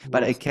 I think.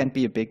 But it can't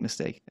be a big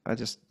mistake. I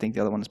just think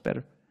the other one is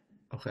better.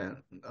 Okay.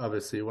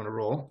 Obviously, you want to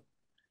roll.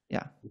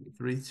 Yeah.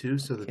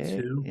 3-2, so the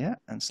 2. Yeah,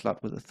 and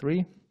slot with a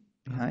 3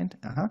 behind.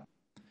 Yeah,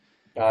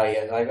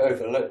 I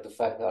overlooked the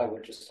fact that I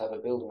would just have a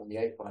builder on the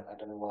 8 point. I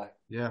don't know why.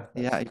 Yeah.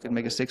 Yeah, you could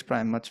make a 6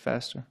 prime much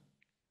faster.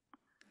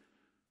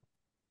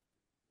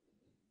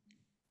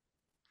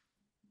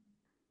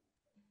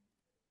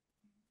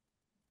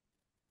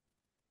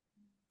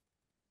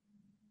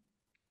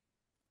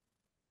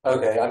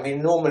 Okay, I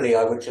mean, normally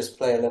I would just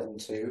play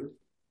 11-2.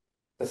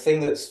 The thing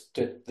that's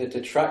the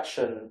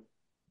detraction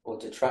or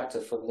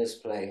detractor from this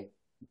play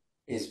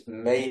is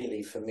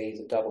mainly for me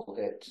the double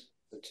hit,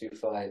 the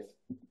 2-5,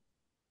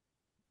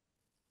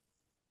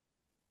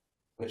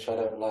 which I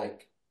don't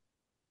like.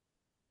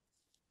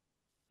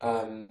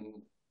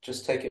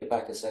 Just take it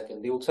back a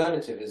second. The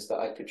alternative is that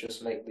I could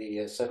just make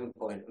the 7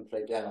 point and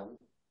play down.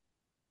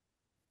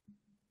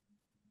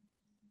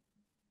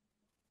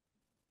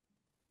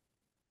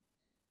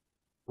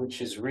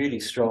 Which is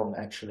really strong,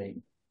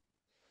 actually.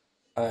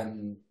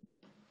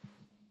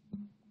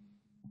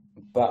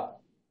 But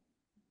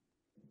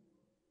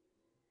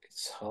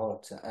it's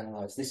hard to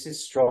analyze. This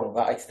is strong,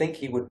 but I think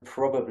he would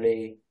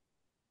probably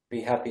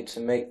be happy to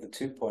make the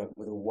 2 point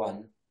with a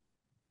 1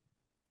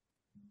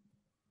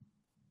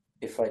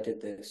 if I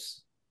did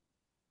this.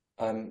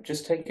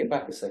 Just take it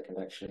back a second,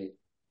 actually.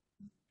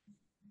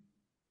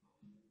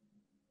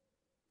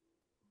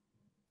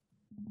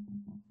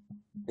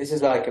 This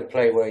is like a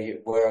play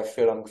where I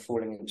feel I'm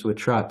falling into a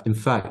trap. In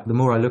fact, the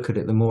more I look at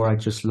it, the more I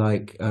just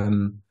like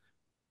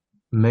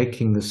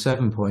making the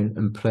 7 point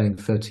and playing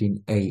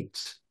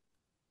 13-8.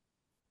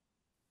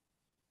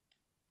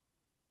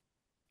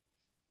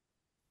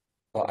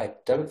 But I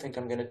don't think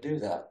I'm going to do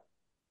that.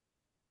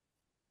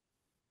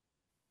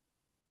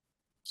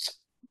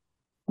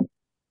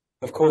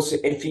 Of course,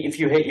 if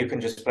you hit, you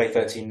can just play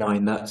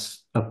 13-9.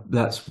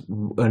 That's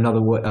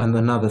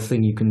another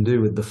thing you can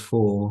do with the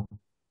 4.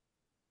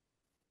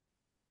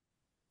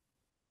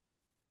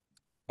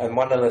 And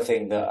one other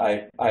thing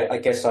that I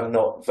guess I'm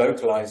not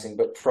vocalizing,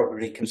 but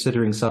probably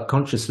considering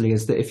subconsciously,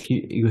 is that if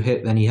you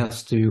hit, then he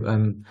has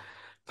to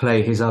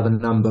play his other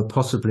number,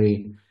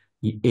 possibly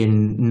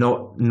in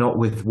not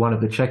with one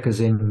of the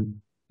checkers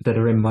in that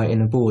are in my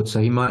inner board.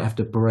 So he might have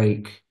to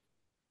break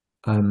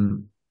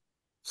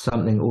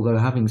something. Although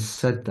having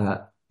said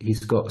that,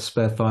 he's got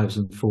spare 5s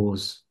and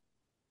 4s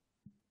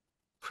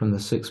from the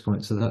 6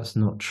 point, so that's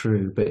not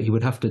true. But he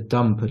would have to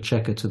dump a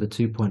checker to the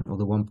 2 point or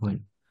the 1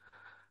 point.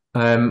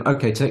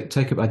 Okay, take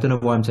it. I don't know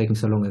why I'm taking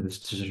so long with this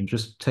decision.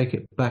 Just take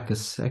it back a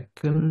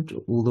second,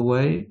 all the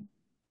way.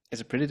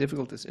 It's a pretty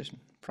difficult decision.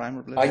 Prime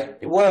or blitz? I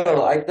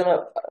don't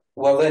know.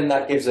 Well, then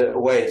that gives it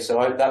away. So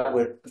that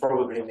would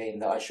probably mean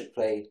that I should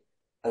play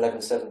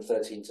 11-7,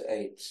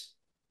 13-8.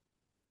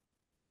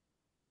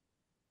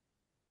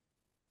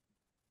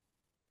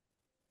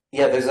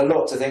 Yeah, there's a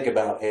lot to think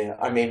about here.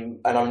 I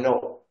mean, and I'm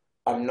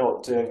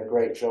not doing a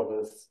great job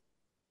of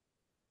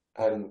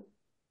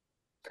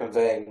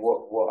conveying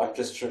what I'm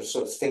just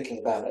sort of thinking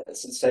about it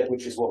instead,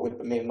 which is what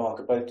me and Marc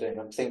are both doing.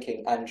 I'm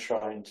thinking and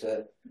trying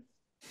to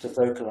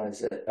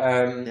vocalize it.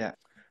 Yeah.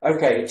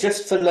 Okay,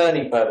 just for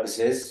learning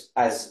purposes,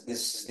 as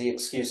this is the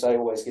excuse I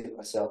always give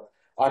myself,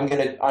 I'm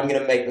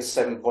gonna make the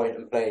 7 point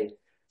and play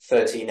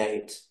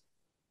 13-8.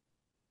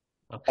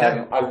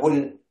 Okay. I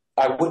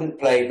wouldn't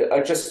play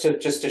just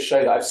to show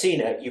that I've seen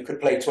it. You could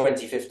play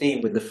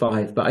 20-15 with the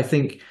 5, but I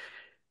think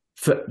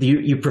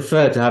you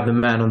prefer to have the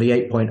man on the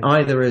 8 point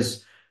either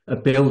as a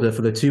builder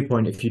for the 2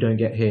 point if you don't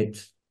get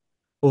hit,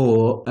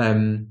 or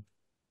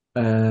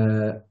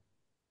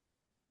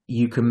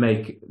you can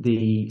make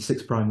the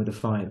 6 prime with a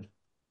 5.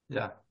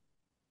 Yeah.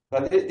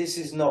 But this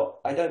is not.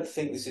 I don't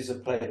think this is a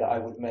play that I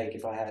would make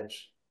if I had,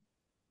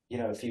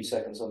 a few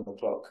seconds on the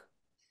clock.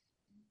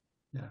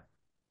 Yeah.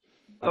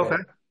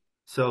 Okay.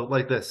 So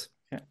like this.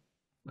 Yeah.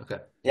 Okay.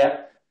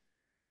 Yeah.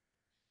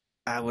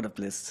 I would have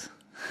blitzed.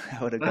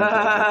 I would have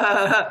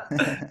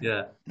gone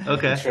Yeah.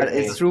 Okay. But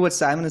it's true what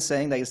Simon is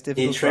saying. Like, it's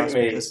difficult for us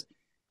because,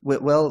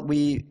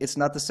 it's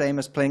not the same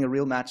as playing a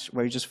real match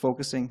where you're just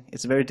focusing.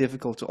 It's very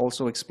difficult to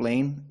also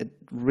explain. It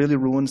really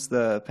ruins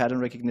the pattern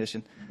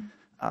recognition.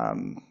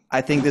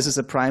 I think this is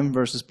a prime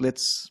versus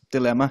blitz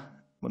dilemma.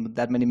 When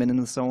that many men in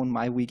the zone,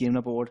 my weak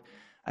inner board,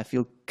 I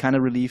feel kind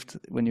of relieved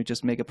when you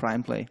just make a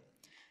prime play.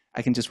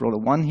 I can just roll a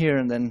 1 here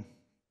and then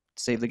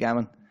save the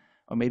gammon,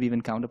 or maybe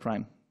even counter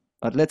prime.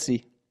 But let's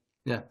see.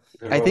 Yeah.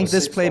 I think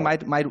this play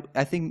might.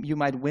 I think you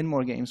might win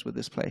more games with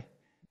this play,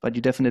 but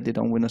you definitely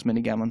don't win as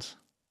many gammons.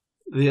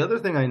 The other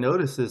thing I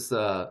noticed is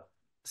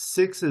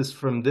 6s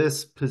from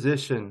this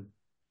position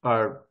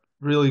are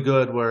really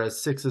good, whereas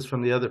 6s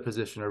from the other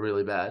position are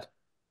really bad.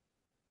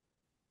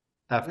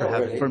 After Not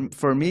having really.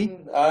 For me,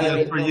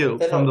 yeah, for you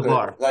from the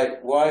bar.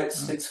 Like why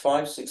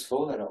 6-5,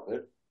 6-4? They're not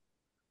good.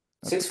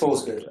 6-4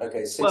 is good.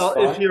 Okay, 6-5.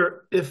 Well,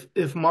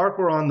 if Marc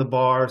were on the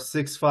bar,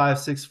 6-5,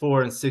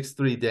 6-4, and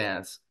 6-3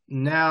 dance.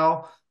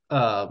 Now,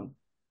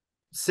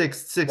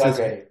 6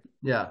 Okay.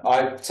 yeah.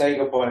 I take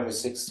a point with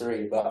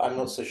 6-3, but I'm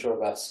not so sure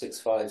about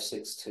 6-5,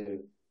 6-2.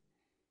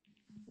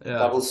 Yeah.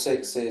 Double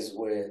 6 is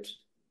weird.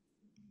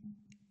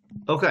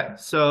 Okay,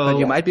 so but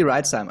you might be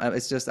right, Sam.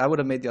 It's just I would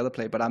have made the other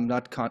play, but I'm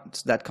not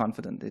that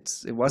confident.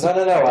 It wasn't.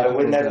 No. I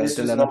would never. This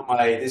is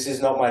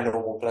not my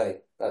normal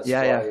play. That's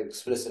why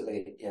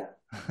explicitly. Yeah.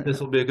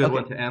 This will be a good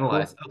one to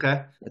analyze. Cool.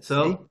 Okay, Let's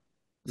so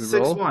see.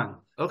 6-1.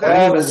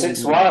 Okay. Oh, the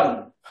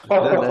 6-1.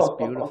 That's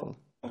beautiful.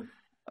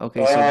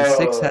 Okay, so the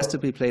 6 has to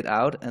be played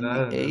out, and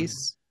the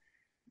ace,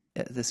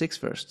 the 6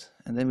 first,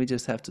 and then we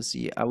just have to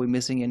see: are we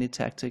missing any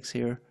tactics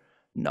here?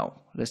 No.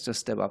 Let's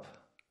just step up.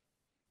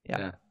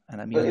 Yeah. And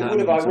I mean, but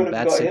I would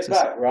have got hit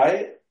back,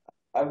 right?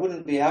 I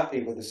wouldn't be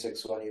happy with the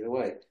 6-1 either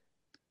way.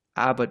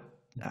 But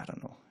I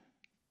don't know.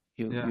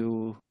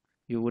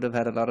 You would have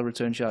had a lot of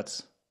return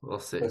shots. We'll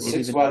see. But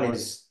 6-1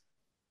 is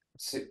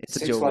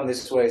 6-1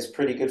 this way is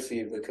pretty good for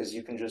you because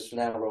you can just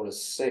now roll a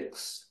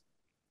 6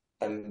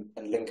 and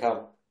link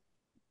up.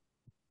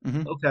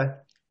 Mm-hmm. Okay.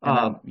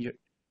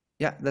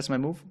 Yeah, that's my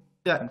move.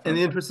 Yeah. In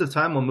the interest of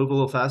time, we'll move a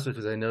little faster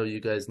because I know you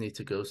guys need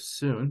to go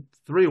soon.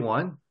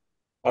 3-1.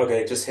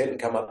 Okay, just hit and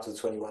come up to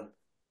 21.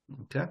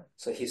 Okay.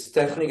 So he's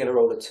definitely going to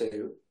roll a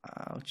 2.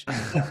 Ouch.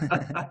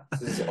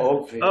 This is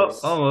obvious. Oh,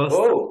 almost.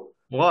 Oh.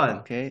 1.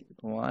 Okay,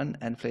 1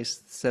 and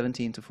plays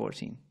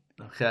 17-14.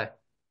 Okay.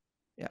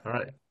 Yeah. All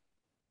right.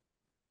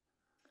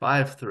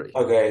 5-3.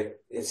 Okay,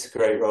 it's a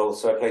great roll.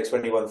 So I play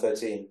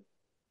 21-13.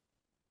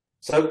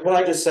 So can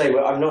I just say,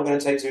 well, I'm not going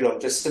to take too long,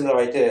 just similar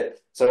idea.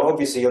 So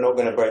obviously you're not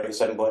going to break a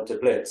 7 point to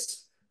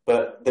blitz,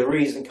 but the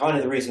reason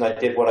I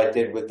did what I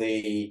did with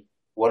the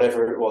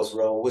whatever it was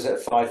roll, was it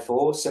a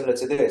 5-4, similar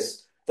to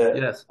this, that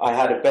Yes. I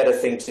had a better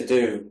thing to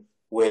do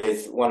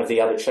with one of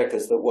the other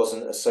checkers that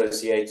wasn't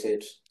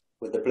associated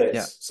with the Yeah.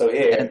 blitz. So And,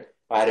 here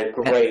I had a and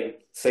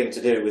great thing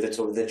to do with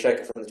the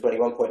checker from the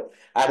 21 point.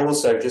 And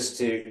also just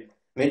to,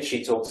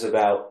 Mitchie talks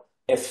about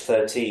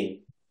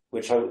F13,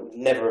 which I would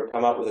never have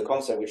come up with a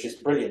concept, which is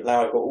brilliant.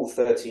 Now I've got all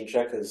 13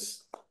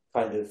 checkers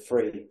kind of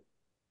free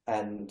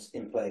and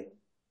in play.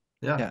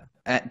 Yeah.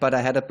 but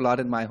I had a blot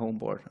in my home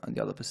board on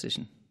the other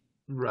position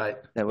Right.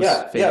 that was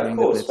Yeah, of favoring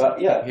the course, blitz.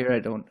 but yeah. Here I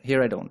don't.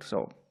 Here I don't.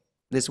 So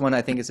this one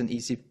I think is an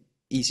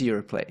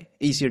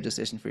easier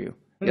decision for you.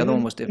 The other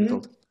one was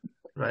difficult.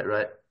 Right.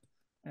 Right.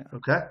 Yeah.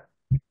 Okay.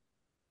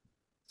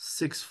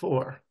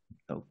 6-4.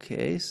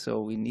 Okay,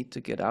 so we need to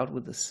get out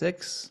with the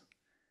 6.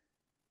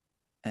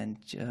 And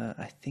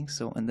I think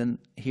so. And then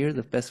here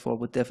the best four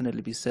would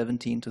definitely be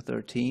 17 to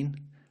 13.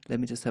 Let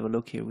me just have a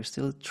look here. We're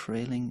still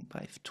trailing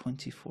by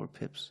 24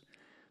 pips,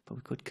 but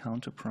we could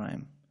counter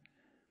prime.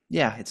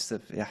 Yeah, it's the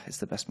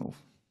best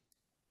move.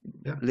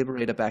 Yeah.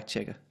 Liberate a back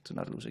checker to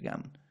not lose a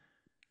gammon.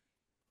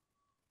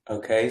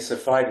 Okay, so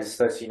 5 is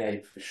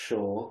 13-8 for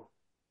sure.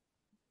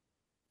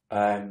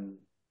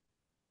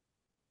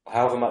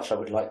 However much I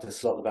would like to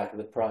slot the back of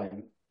the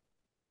prime,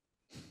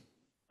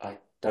 I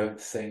don't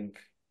think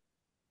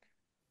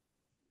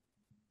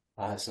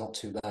it's not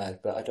too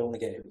bad, but I don't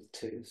want to get hit with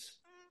 2s.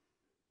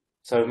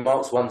 So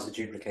Mark's 1s are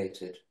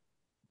duplicated.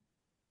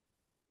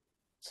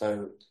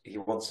 So he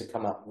wants to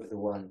come up with a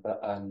 1,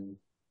 but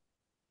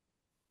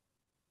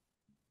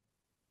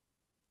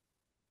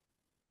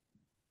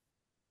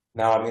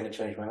now I'm going to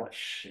change my mind.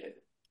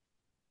 Shit.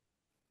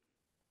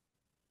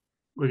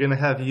 We're gonna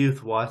have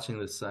youth watching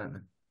this,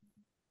 Simon.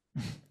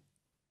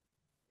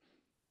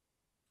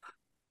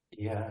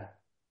 Yeah.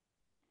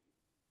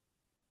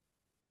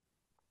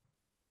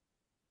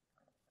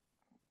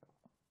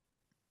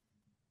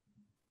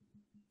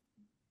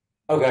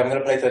 Okay, I'm going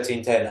to play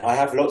 13-10. I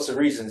have lots of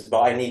reasons,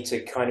 but I need to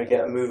kind of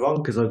get a move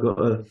on because I've got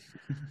a.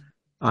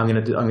 I'm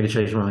going to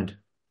change my mind.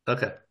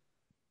 Okay.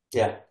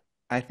 Yeah.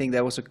 I think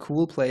that was a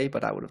cool play,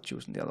 but I would have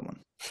chosen the other one.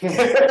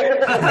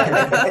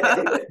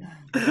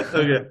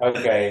 Okay.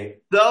 Okay.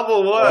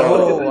 Double one.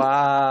 Oh,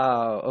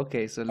 wow.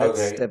 Okay, so let's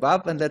Okay. step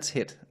up and let's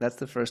hit. That's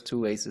the first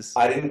 2 aces.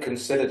 I didn't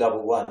consider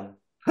double 1.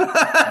 Okay.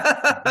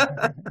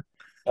 I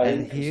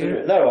And didn't consider here-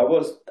 it. No,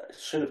 I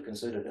should have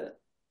considered it.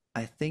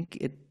 I think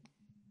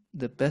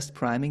the best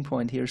priming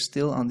point here is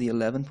still on the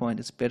 11 point.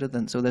 It's better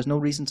than, so there's no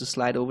reason to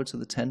slide over to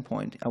the 10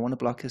 point. I want to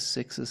block his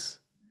 6s.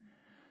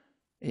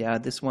 Yeah,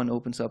 this one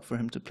opens up for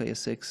him to play a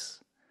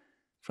 6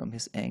 from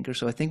his anchor.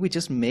 So I think we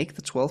just make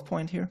the 12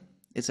 point here.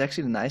 It's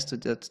actually nice to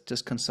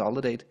just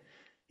consolidate.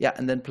 Yeah,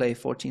 and then play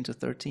 14 to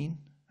 13.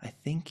 I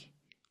think,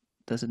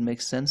 does it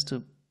make sense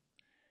to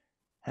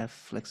have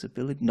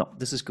flexibility? No,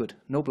 this is good.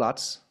 No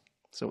blots.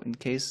 So in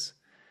case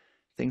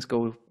things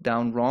go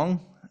down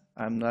wrong,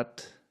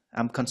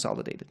 I'm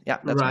consolidated. Yeah,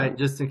 that's Right,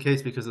 just in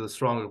case because of the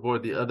stronger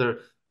board. The other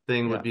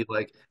thing would be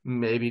like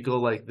maybe go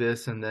like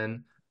this and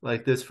then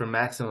like this for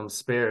maximum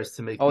spares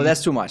to make. Oh,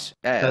 that's too much.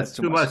 Yeah, that's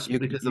too much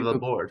because of the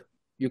could, board.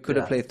 You could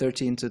have played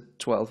 13 to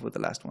 12 with the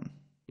last one.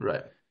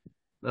 Right.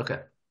 Okay.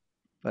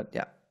 But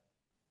yeah.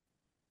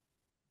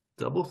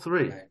 Double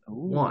 3. Okay.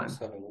 1.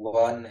 So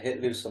 1,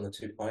 hit loose on the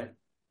 2 point.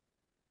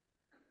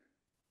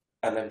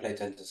 And then play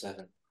 10 to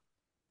 7.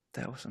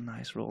 That was a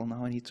nice roll.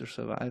 Now I need to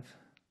survive.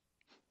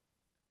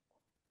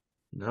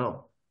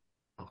 No.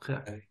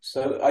 Okay.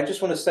 So I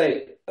just want to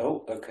say,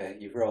 oh, okay,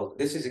 you've rolled.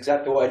 This is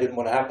exactly what I didn't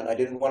want to happen. I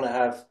didn't want to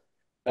have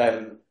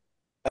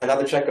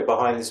another checker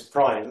behind this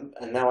prime,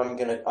 and now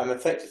I'm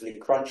effectively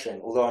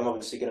crunching, although I'm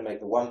obviously going to make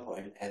the 1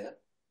 point here.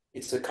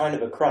 It's a kind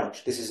of a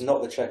crunch. This is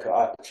not the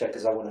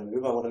checkers I want to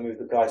move. I want to move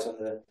the guys on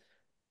the.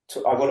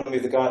 I want to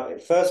move the guy.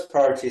 First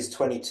priority is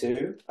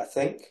 22, I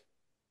think,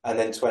 and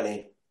then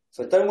 20.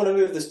 So I don't want to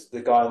move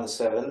the guy on the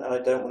 7, and I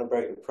don't want to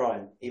break the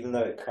prime, even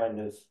though it kind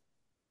of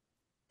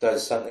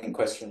does something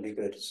questionably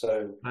good.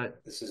 So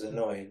this is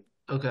annoying.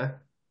 Okay.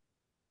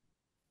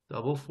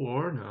 Double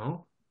 4,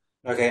 no.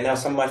 Okay, now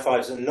some of my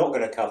 5s are not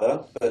going to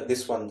cover, but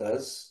this one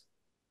does.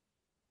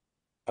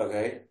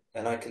 Okay,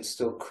 and I can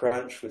still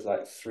crunch with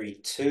like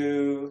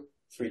 3-2.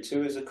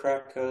 3-2 is a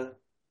cracker.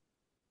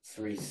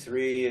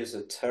 3-3 is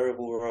a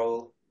terrible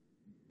roll.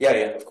 Yeah,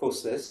 of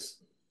course this.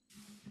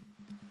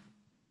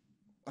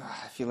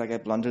 I feel like I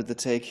blundered the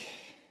take.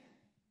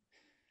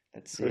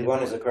 Let's see.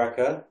 3-1 is a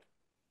cracker.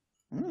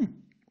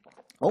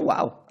 Oh,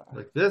 wow.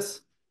 Like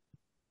this?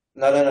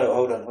 No,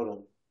 hold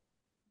on.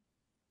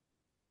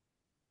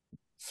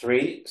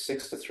 3,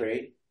 6 to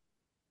 3.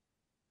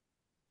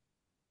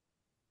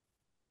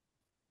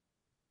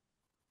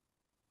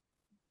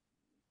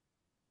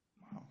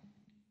 Wow.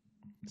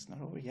 It's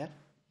not over yet.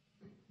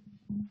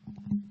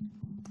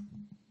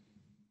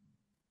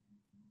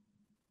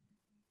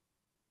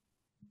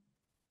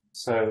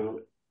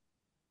 So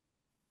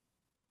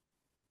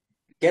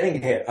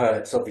getting hit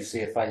hurts,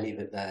 obviously, if I leave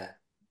it there.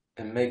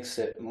 It makes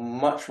it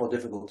much more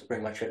difficult to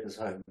bring my checkers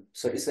home.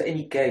 So is there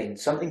any gain?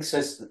 Something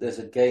says that there's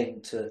a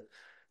gain to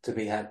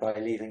be had by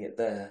leaving it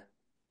there.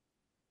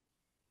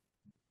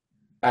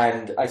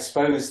 And I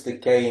suppose the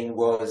gain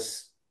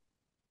was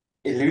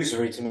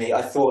illusory to me.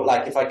 I thought,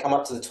 like, if I come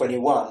up to the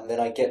 21, then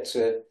I get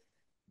to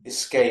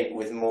escape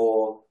with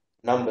more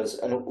numbers.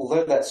 And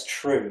although that's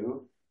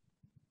true,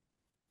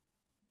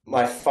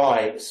 my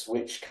fives,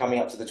 which coming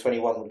up to the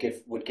 21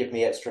 would give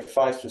me extra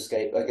fives to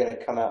escape, are going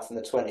to come out from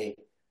the 20.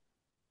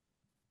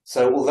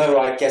 So although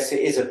I guess it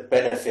is a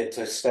benefit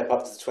to step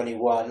up to the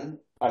 21,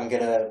 I'm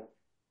going to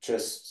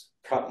just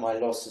cut my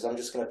losses. I'm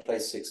just going to play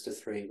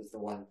 6-3 with the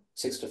 1,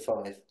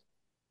 6-5.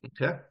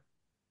 Okay.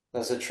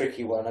 That's a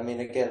tricky one. I mean,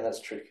 again,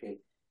 that's tricky.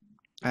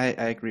 I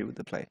agree with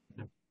the play.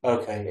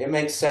 Okay, it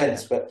makes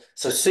sense. But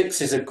so 6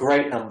 is a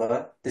great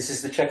number. This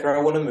is the checker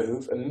I want to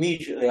move.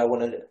 Immediately I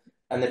want to,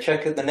 and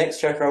the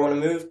next checker I want to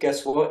move,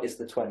 guess what, is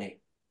the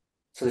 20.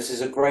 So this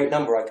is a great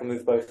number. I can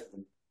move both of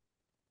them.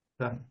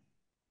 Yeah.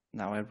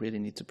 Now I really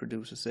need to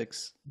produce a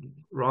 6.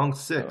 Wrong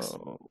 6.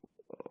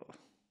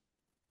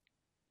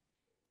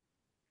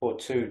 Or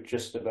 2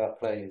 just about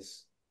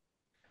plays.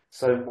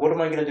 So what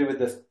am I going to do with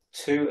the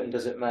 2, and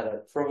does it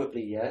matter?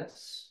 Probably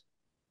yes.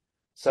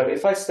 So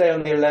if I stay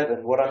on the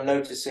 11, what I'm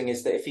noticing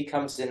is that if he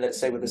comes in, let's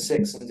say, with a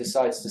 6 and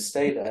decides to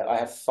stay there, I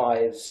have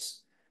 5s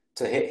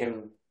to hit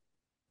him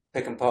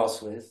pick and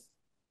pass with.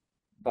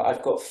 But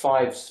I've got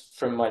 5s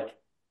from my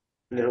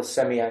little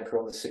semi-anchor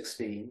on the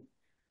 16.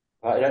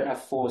 I don't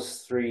have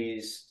 4s,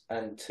 3s,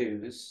 and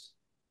 2s.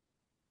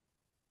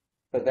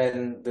 But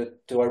then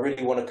do I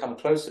really want to come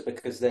closer?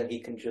 Because then he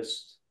can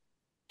just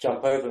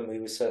jump over me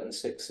with certain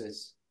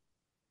 6s.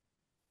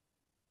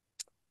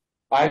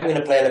 I'm going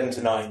to play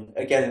 11-9.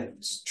 Again,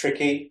 it's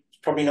tricky. It's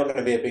probably not going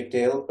to be a big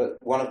deal, but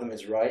one of them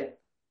is right.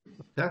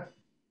 Yeah.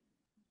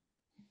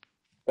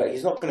 But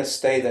he's not going to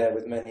stay there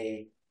with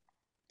many.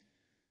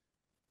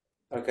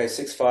 Okay,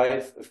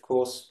 6-5, of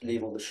course,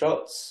 leave all the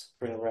shots,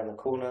 bring around the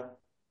corner.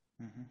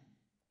 Mm-hmm.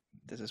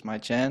 This is my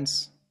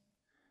chance.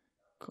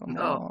 Come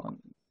on.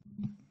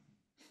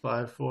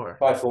 5-4.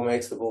 5-4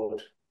 makes the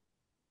board.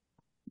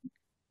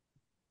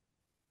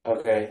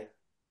 Okay.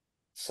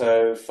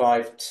 So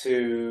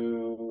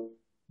 5-2.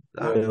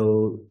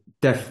 We'll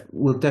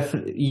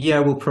definitely, yeah,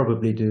 we'll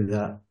probably do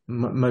that.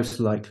 Most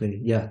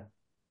likely, yeah.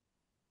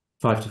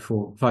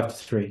 5-4,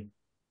 5-3.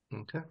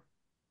 Okay.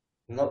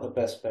 Not the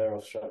best pair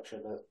off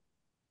structure, but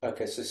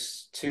okay. So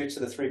 2 to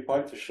the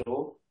 3-point for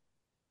sure.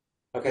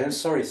 Okay, then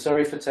sorry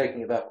for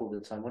taking you back all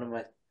the time. What am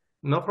I?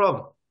 No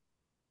problem.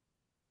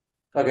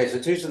 Okay, so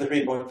 2 to the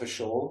 3-point for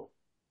sure.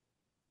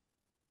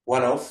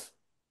 1 off,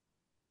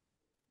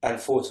 and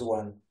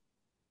 4-1.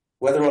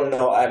 Whether or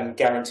not I'm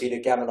guaranteed a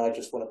gammon, I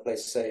just want to play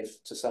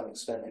safe to some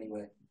extent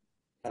anyway.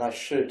 And I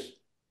should,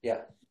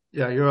 yeah.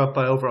 Yeah, you're up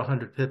by over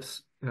 100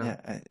 pips.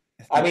 Yeah.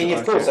 I mean,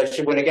 of course, I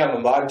should win a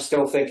gammon, but I'm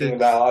still thinking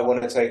about I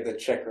want to take the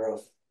checker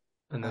off.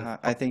 And then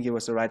I think it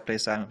was the right play,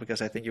 Simon,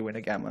 because I think you win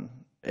a gammon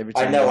every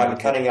time. I know, I'm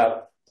cutting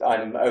up.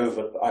 I'm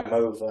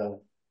over.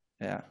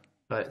 Yeah.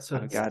 Right, so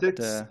I've got, 6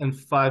 and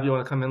 5, you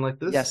want to come in like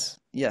this?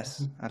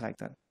 Yes, I like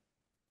that.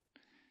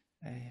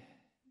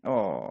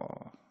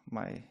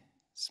 My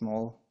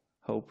small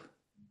hope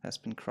has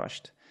been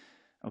crushed.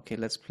 Okay,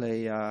 let's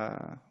play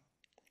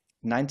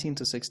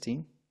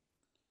 19-16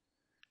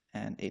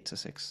 and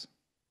 8-6.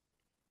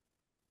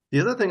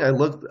 The other thing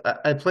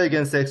I play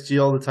against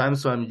XG all the time,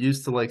 so I'm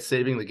used to like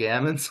saving the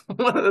gammons.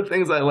 One of the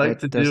things I like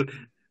to do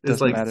is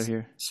like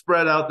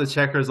spread out the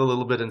checkers a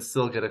little bit and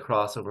still get a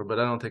crossover, but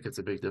I don't think it's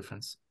a big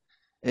difference.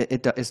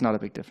 It's not a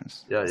big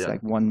difference. Yeah, it's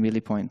like 1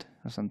 millipoint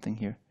or something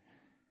here.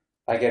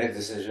 I get a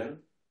decision.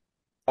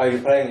 Oh,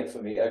 you're playing it for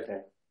me? Okay.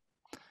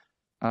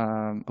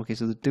 Okay,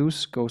 so the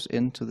deuce goes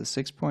into the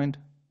 6-point,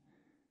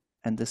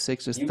 and the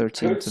 6 is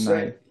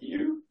 13-9.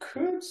 You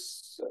could.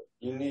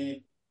 You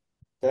need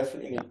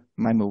definitely need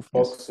my move.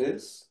 boxes.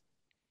 Yes.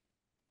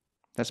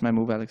 That's my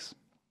move, Alex.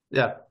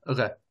 Yeah.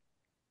 Okay.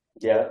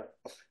 Yeah.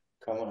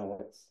 Come on,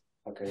 Alex.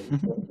 Okay.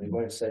 We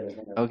won't say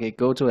that. Okay,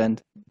 go to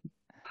end.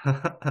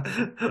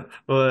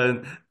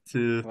 1,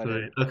 2,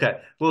 3. Okay,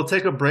 we'll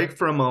take a break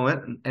for a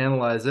moment and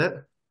analyze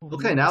it.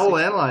 Okay, now we'll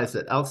analyze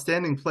it.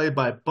 Outstanding play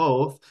by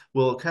both.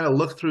 We'll kind of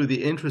look through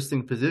the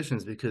interesting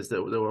positions because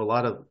there were a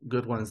lot of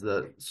good ones.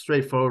 The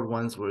straightforward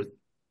ones were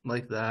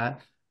like that.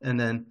 And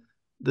then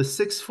the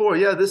 6-4.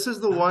 Yeah, this is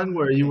the one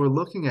where you were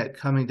looking at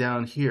coming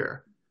down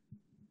here,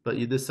 but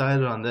you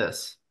decided on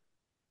this.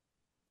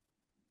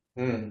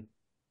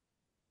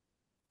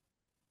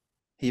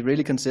 He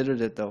really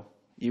considered it, though.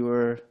 You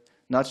were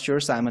not sure,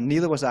 Simon.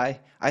 Neither was I.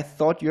 I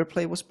thought your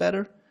play was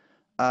better.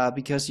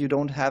 Because you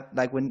don't have,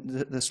 like when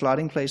the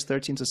slotting plays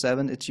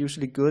 13-7, it's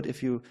usually good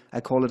if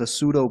I call it a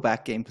pseudo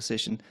back game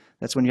position.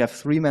 That's when you have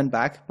 3 men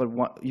back, but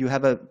you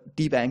have a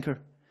deep anchor.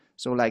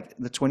 So like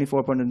the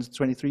 24-point and the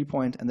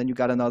 23-point, and then you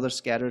got another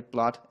scattered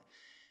blot.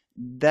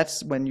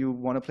 That's when you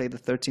want to play the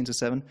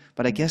 13-7.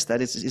 But I guess that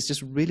it's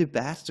just really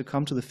bad to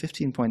come to the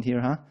 15-point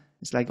here, huh?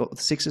 It's like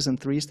 6s and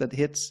 3s that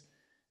hits,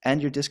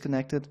 and you're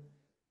disconnected.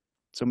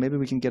 So maybe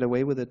we can get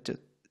away with it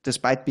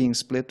despite being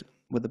split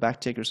with the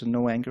back checkers and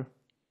no anchor.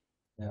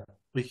 Yeah.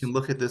 We can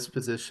look at this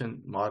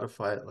position,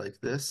 modify it like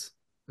this.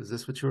 Is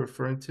this what you're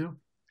referring to?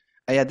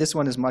 Yeah, this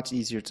one is much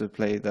easier to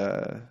play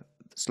the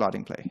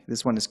slotting play.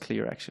 This one is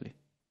clear, actually.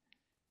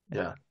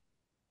 Yeah.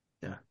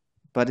 Yeah.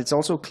 But it's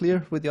also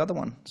clear with the other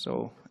one.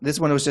 So this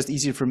one was just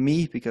easier for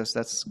me because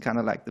that's kind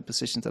of like the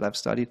positions that I've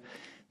studied.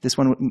 This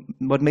one,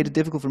 what made it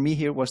difficult for me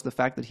here was the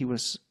fact that he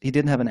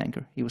didn't have an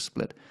anchor. He was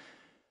split.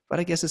 But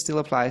I guess it still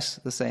applies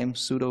the same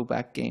pseudo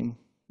back game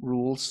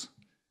rules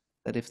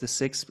that if the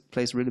 6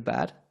 plays really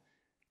bad,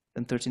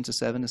 then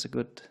 13-7 is a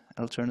good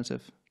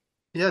alternative.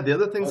 Yeah, the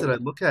other things that I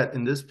look at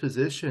in this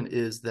position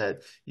is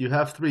that you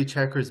have 3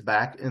 checkers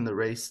back in the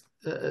race,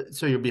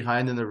 so you're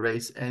behind in the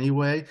race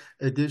anyway.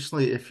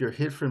 Additionally, if you're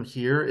hit from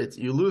here,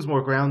 you lose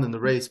more ground in the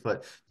race,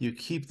 but you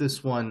keep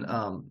this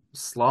one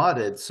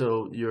slotted,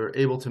 so you're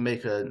able to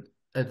make an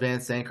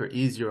advanced anchor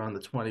easier on the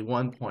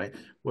 21 point,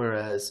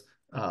 whereas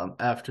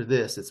after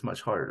this, it's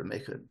much harder to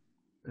make an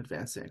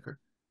advanced anchor.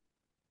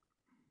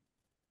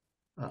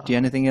 Do you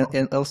have anything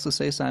else to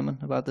say, Simon,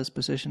 about this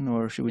position,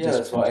 or should we just? Yeah,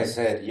 that's what I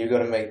said. You've got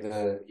to make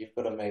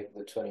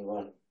the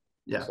 21.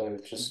 Yeah. So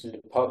just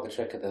park the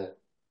checker there.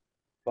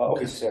 But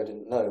obviously I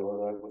didn't know,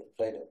 or I would have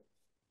played it.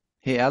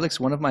 Hey, Alex,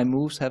 one of my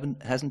moves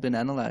hasn't been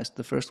analyzed.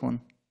 The first one.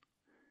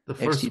 The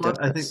first one,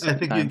 I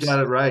think you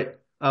got it right.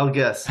 I'll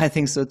guess. I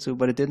think so too,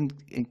 but it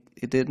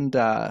didn't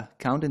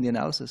count in the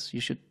analysis. You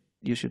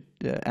should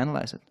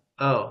analyze it.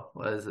 Oh,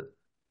 what is it?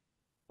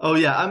 Oh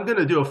yeah, I'm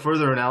gonna do a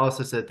further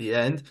analysis at the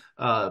end.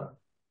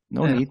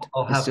 No need.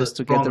 It's just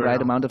to get the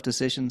right amount of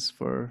decisions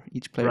for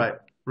each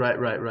player. Right.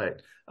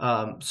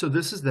 So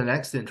this is the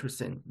next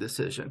interesting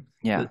decision.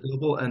 Yeah. The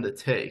double and the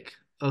take.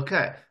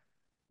 Okay.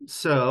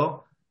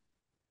 So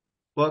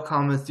what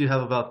comments do you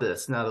have about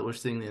this now that we're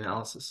seeing the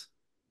analysis?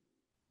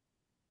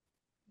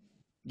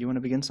 You want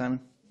to begin, Simon?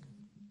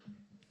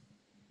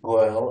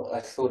 Well,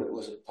 I thought it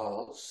was a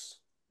pass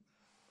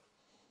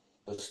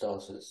for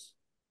starters.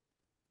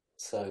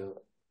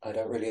 So I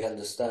don't really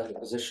understand the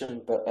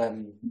position, but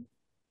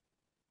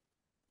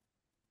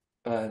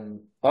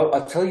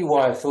I'll tell you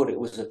why I thought it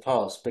was a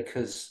pass,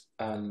 because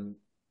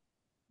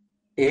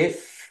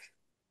if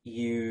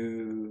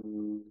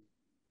you,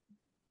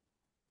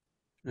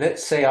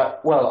 let's say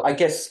I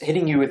guess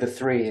hitting you with a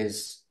 3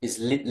 is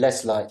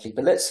less likely,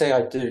 but let's say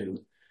I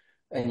do,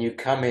 and you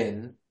come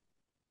in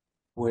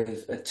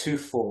with a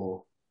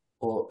 2-4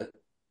 or a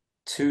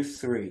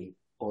 2-3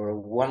 or a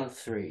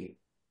 1-3,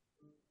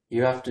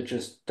 you have to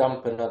just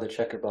dump another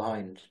checker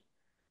behind.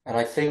 And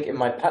I think in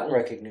my pattern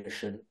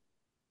recognition,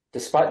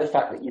 despite the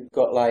fact that you've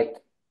got like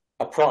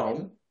a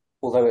prime,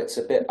 although it's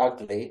a bit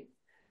ugly,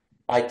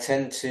 I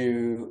tend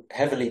to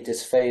heavily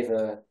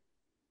disfavor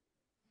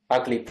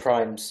ugly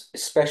primes,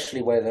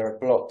 especially where there are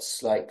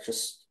blots like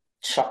just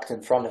chucked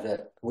in front of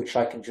it, which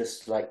I can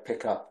just like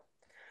pick up.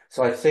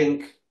 So I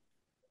think,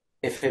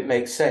 if it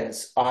makes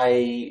sense,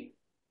 I'm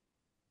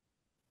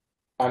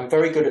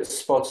very good at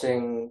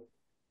spotting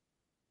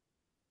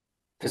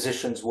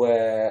positions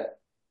where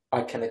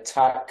I can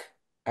attack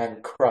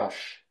and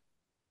crush,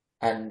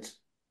 and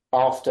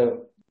after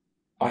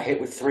I hit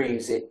with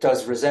 3s, it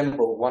does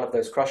resemble one of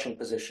those crushing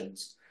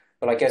positions.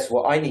 But I guess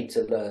what I need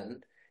to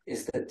learn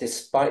is that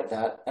despite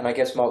that, and I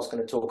guess Marc's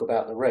going to talk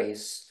about the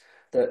race,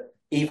 that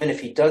even if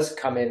he does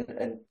come in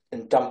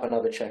and dump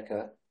another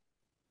checker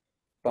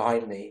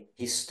behind me,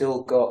 he's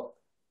still got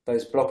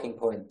those blocking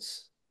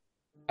points.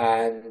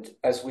 And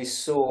as we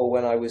saw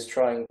when I was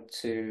trying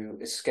to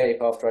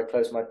escape after I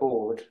closed my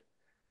board,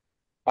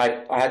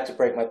 I had to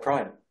break my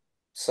prime.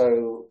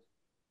 So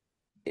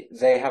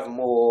they have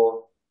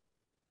more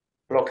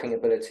blocking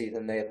ability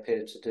than they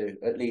appear to do,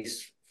 at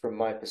least from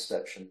my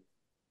perception.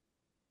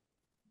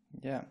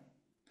 Yeah,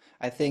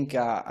 I think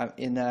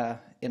in a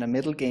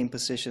middle game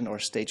position, or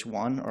stage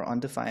 1 or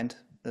undefined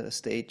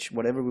stage,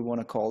 whatever we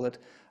want to call it,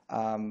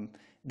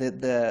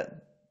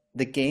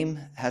 the game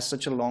has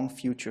such a long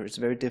future. It's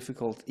very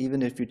difficult,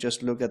 even if you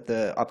just look at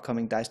the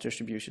upcoming dice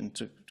distribution,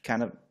 to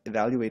kind of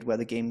evaluate where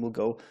the game will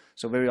go.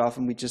 So very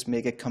often we just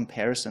make a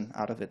comparison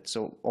out of it.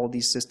 So all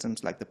these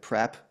systems like the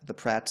Prep, the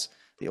Pratt,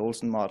 the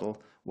Olsen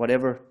model,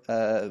 whatever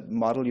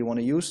model you want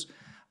to use,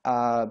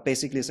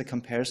 basically is a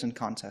comparison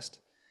contest.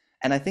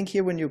 And I think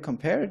here when you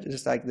compare it,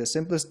 it's like the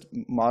simplest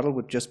model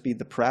would just be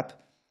the Prep,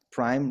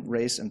 Prime,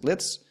 Race, and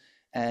Blitz.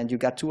 And you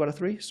got 2 out of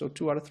 3. So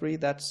 2 out of 3,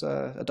 that's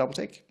a double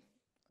take.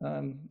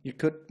 You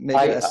could make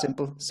it as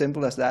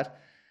simple as that.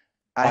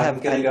 I'm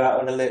going to go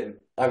out on a limb.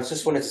 I was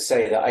just wanted to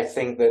say that I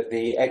think that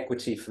the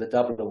equity for the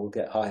doubler will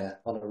get higher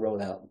on a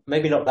rollout.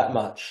 Maybe not that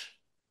much.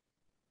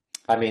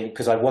 I mean,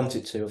 because I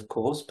wanted to, of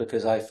course,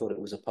 because I thought it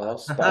was a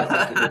pass. But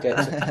I think it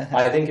will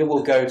I think it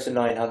will go to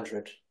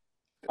 900.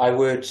 I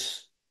would.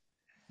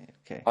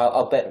 Okay.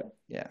 I'll bet.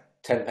 Yeah.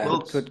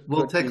 £10.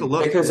 We'll take a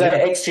look, because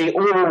XG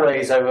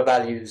always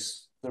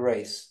overvalues the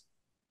race.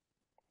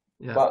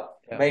 Yeah. But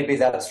maybe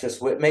that's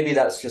just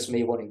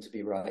me wanting to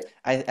be right.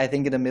 I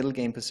think in a middle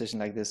game position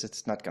like this,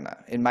 it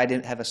might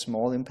have a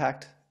small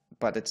impact,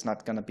 but it's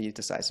not gonna be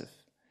decisive.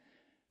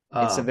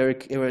 It's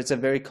a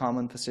very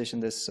common position,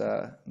 this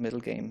middle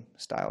game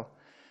style.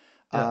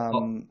 Yeah.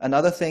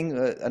 Another thing,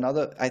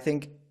 I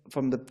think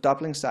from the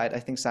doubling side, I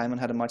think Simon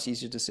had a much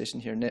easier decision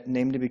here,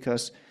 namely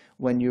because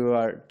when you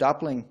are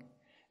doubling,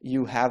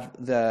 you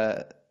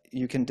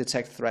can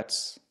detect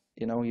threats.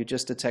 You know, you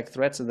just detect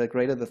threats, and the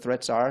greater the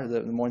threats are,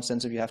 the more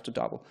incentive you have to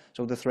double.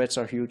 So the threats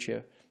are huge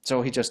here.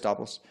 So he just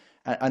doubles.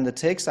 On the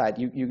take side,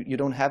 you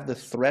don't have the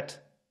threat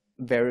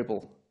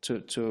variable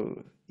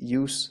to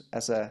use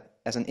as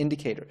an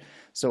indicator.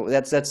 So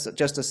that's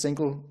just a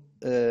single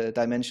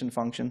dimension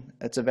function.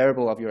 It's a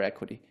variable of your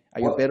equity.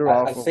 Are you better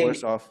off or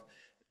worse off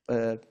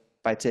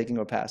by taking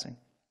or passing?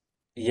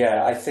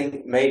 Yeah, I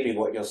think maybe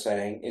what you're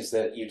saying is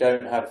that you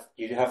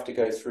have to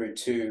go through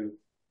two,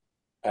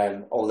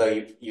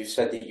 although you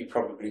said that you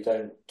probably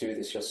don't do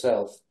this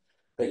yourself,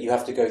 but you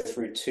have to go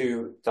through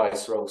two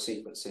dice roll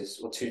sequences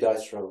or two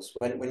dice rolls.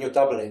 When you're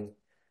doubling,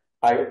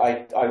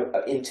 I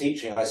in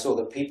teaching, I saw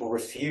that people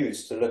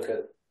refuse to look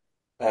at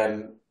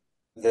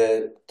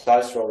the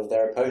dice roll of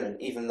their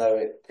opponent, even though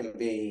it can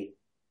be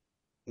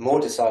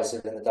more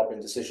decisive in the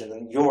doubling decision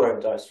than your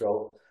own dice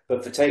roll.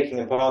 But for taking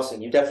and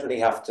passing, you definitely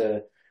have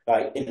to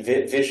like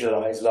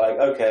visualize, like,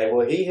 okay,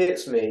 well, he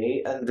hits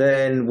me, and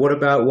then what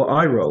about what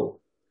I roll?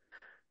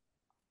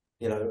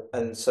 You know,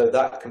 and so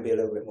that can be a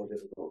little bit more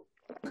difficult.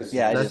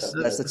 Yeah,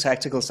 that's the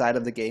tactical side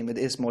of the game. It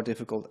is more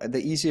difficult.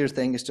 The easier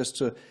thing is just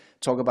to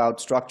talk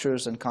about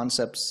structures and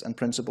concepts and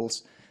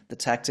principles. The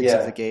tactics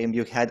of the game,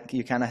 you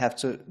kind of have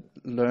to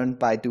learn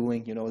by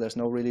doing. You know, there's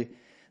no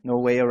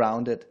way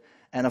around it.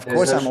 And of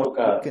course,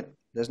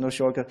 there's no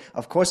shortcut.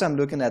 Of course, I'm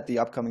looking at the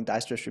upcoming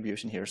dice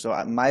distribution here.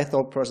 So my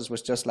thought process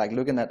was just like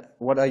looking at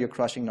what are your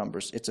crushing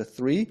numbers. It's a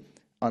 3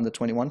 on the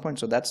 21 point.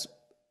 So that's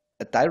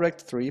a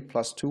direct 3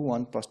 plus 2,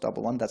 1 plus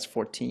double 1. That's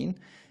 14.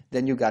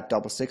 Then you got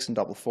double 6 and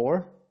double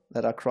 4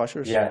 that are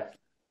crushers. Yeah.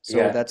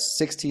 So that's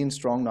 16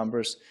 strong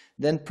numbers.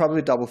 Then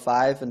probably double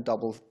 5 and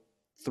double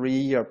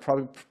 3 are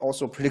probably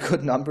also pretty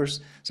good numbers.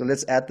 So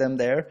let's add them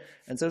there.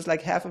 And so it's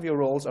like half of your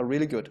rolls are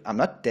really good. I'm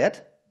not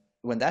dead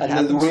when that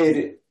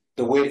happens.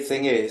 The weird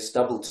thing is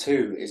double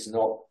 2 is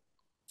not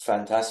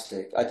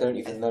fantastic. I don't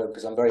even know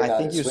because I'm very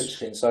bad at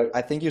switching. So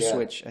I think you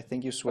switch. I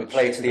think you switch. And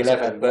play to the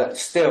 11, but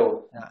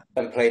still,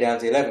 and play down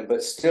to 11,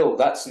 but still,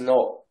 that's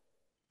not.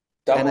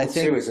 Double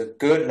 2 is a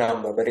good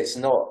number, but it's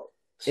not.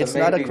 So it's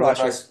not a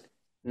crusher.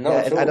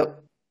 No,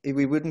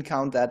 we wouldn't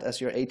count that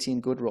as your 18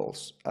 good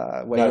rolls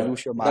where you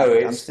lose your mark.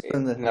 I'm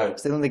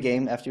still in the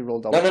game after you roll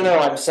double. No.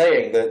 I'm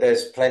saying that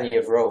there's plenty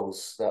of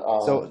rolls that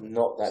are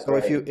not that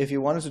great. So if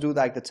you wanted to do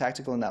like the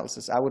tactical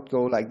analysis, I would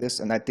go like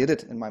this, and I did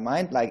it in my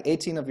mind. Like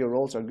 18 of your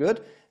rolls are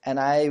good, and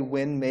I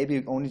win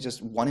maybe only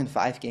just 1 in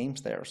 5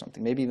 games there or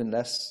something, maybe even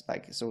less.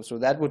 Like so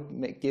that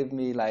would give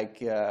me like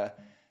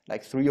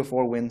 3 or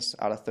 4 wins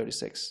out of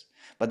 36.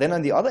 But then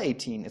on the other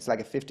 18, it's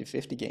like a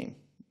 50-50 game,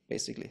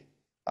 basically.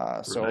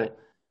 Maybe so,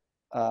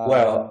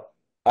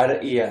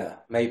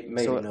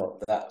 not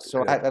that.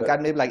 So I've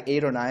got maybe like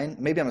 8 or 9.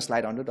 Maybe I'm a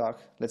slight underdog.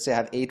 Let's say I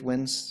have 8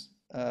 wins,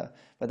 but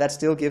that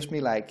still gives me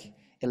like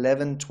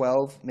 11,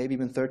 12, maybe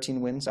even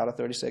 13 wins out of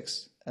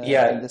 36.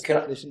 In this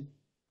position.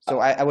 So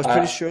I was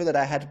pretty sure that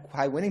I had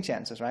high winning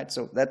chances, right?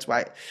 So that's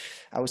why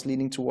I was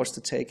leaning towards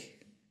the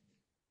take.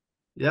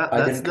 Yeah,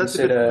 that's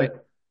a good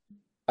point.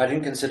 I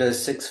didn't consider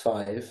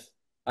 6-5.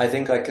 I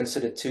think I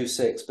considered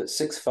 2-6, but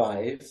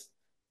 6-5,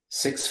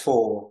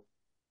 6-4.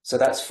 So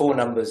that's 4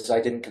 numbers I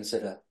didn't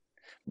consider.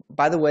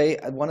 By the way,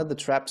 one of the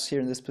traps here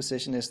in this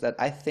position is that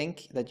I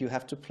think that you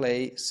have to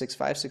play 6-5,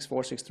 6-4,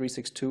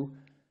 6-3, 6-2.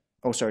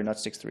 Oh, sorry, not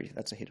 6-3.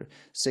 That's a hitter.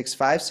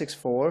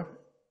 6-5, 6-4,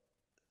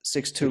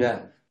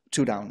 6-2.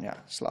 2 down,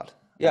 slot.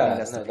 Yeah,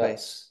 that's the play.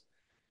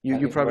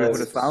 You probably would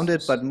have found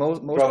it, but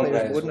most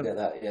players wouldn't have.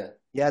 That,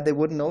 yeah, they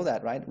wouldn't know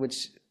that, right?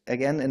 Which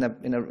again, in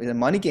a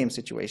money game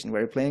situation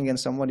where you're playing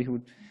against somebody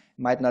who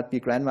might not be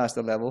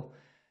grandmaster level,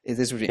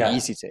 this would be an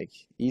easy take.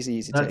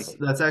 Easy take.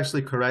 That's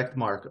actually correct,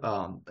 Mark.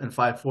 And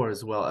 5-4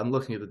 as well. I'm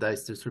looking at the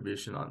dice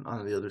distribution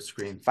on the other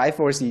screen.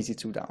 5-4 is easy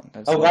 2 down.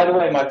 By the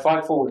way, my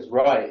 5-4 was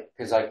right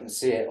because I can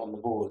see it on the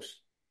board.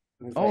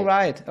 Oh,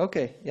 right.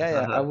 Okay.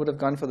 Yeah. I would have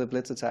gone for the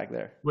blitz attack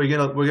there. We're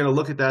gonna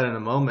look at that in a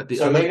moment.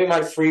 Maybe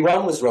my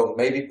 3-1 was wrong.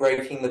 Maybe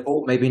breaking the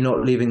board. Maybe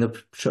not leaving the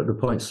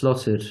point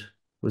slotted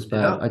was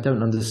bad. Yeah. I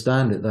don't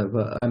understand it though,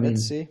 but I mean,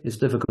 it's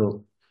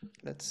difficult.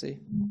 Let's see.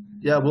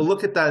 Yeah, we'll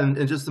look at that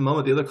in just a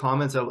moment. The other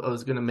comments I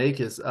was going to make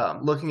is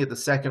looking at the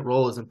second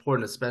roll is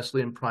important,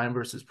 especially in prime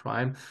versus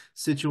prime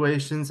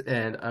situations.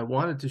 And I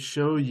wanted to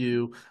show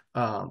you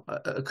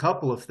a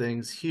couple of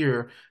things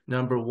here.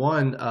 Number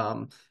one,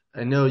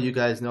 I know you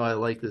guys know I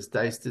like this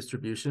dice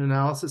distribution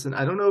analysis, and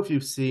I don't know if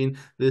you've seen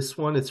this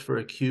one. It's for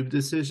a cube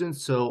decision.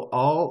 So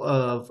all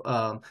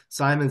of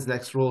Simon's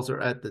next rolls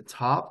are at the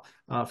top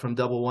from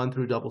double 1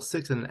 through double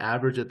 6 and an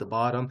average at the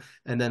bottom.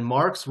 And then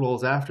Marc's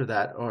rolls after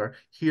that are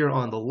here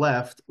on the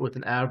left with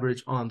an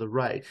average on the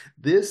right.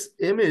 This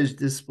image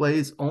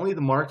displays only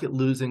the market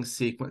losing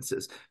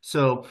sequences.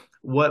 So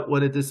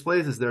what it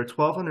displays is there are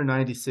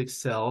 1,296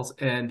 cells,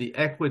 and the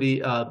equity,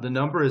 the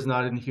number is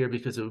not in here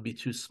because it would be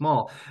too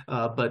small,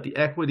 but the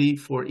equity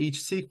for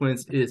each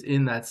sequence is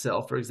in that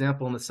cell. For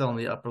example, in the cell in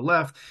the upper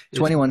left,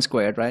 21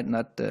 squared, right?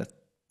 Not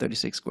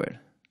 36 squared.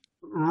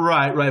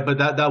 Right. But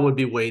that would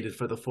be weighted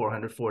for the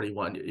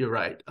 441. You're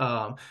right.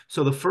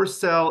 So the first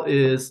cell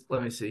is,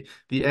 let me see,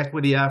 the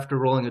equity after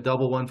rolling a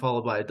double one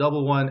followed by a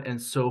double one and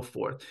so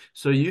forth.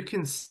 So you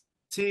can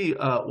see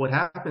what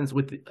happens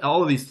with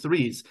all of these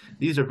threes.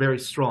 These are very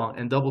strong,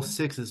 and double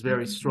six is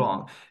very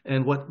strong.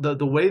 And what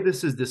the way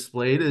this is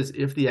displayed is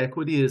if the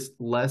equity is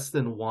less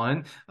than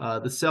one,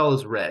 the cell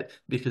is red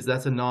because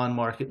that's a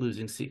non-market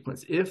losing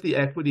sequence. If the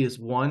equity is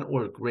one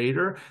or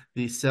greater,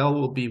 the cell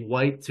will be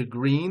white to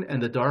green,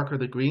 and the darker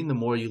the green, the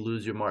more you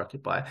lose your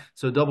market by.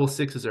 So double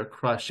sixes are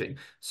crushing.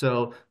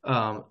 So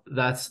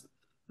that's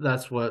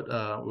what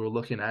we're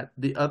looking at.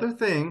 The other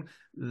thing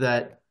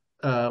that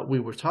we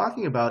were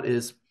talking about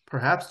is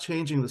perhaps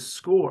changing the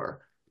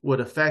score would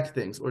affect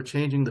things, or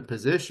changing the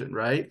position,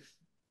 right?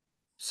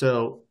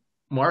 So,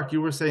 Mark, you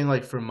were saying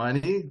like for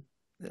money?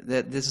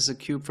 That this is a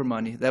cube for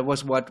money. That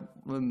was what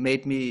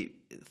made me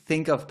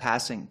think of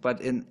passing.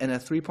 But in a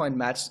 3-point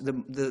match,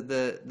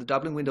 the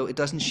doubling window, it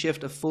doesn't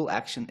shift a full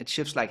action. It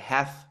shifts like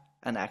half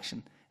an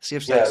action. It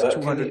shifts like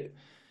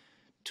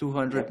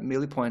 200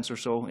 millipoints or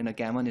so in a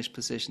gammonish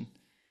position.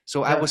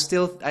 So I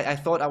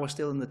thought I was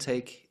still in the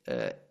take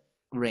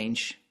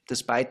range,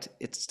 despite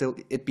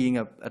it being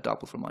a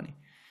double for money.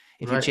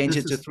 If you change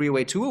it to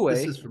 3-away,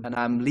 2-away, and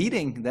I'm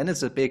leading, then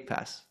it's a big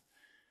pass.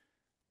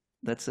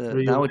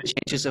 Now it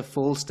changes a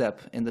full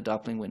step in the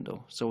doubling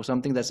window. So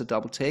something that's a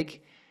double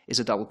take is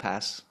a double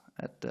pass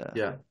at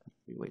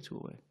 3-away,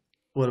 2-away.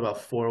 What about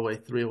 4-away,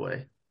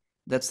 3-away?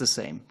 That's the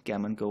same.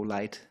 Gammon Go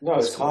light. No,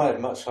 it's higher,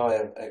 much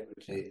higher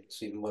equity.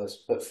 It's even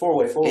worse. But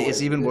 4-away, 4-away.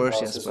 It's even worse,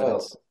 yes. But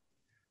well.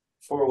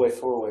 4-away,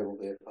 4-away will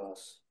be a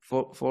pass.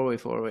 4-away,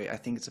 4-away. I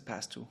think it's a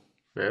pass too.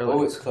 Barely.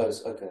 Oh, it's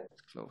close. Okay.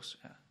 It's close,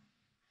 yeah.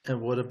 And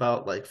what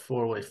about like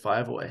 4-away,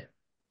 5-away?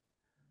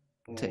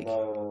 Take.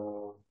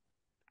 No.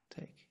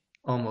 Take.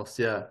 Almost,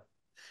 yeah.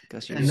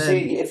 Because you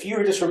see, if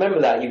you just remember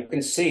that, you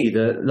can see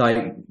that,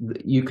 like,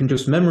 you can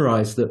just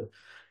memorize that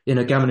in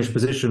a gammonish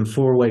position,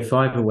 4-away,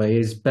 5-away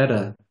is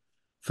better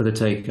for the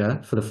taker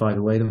for the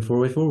 5-away than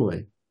 4-away,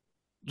 4-away,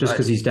 just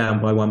because he's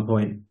down by 1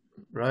 point.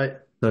 Right.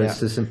 So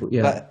it's a simple,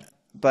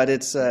 But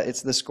it's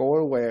the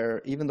score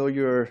where even though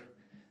you're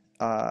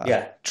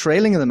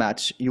trailing in the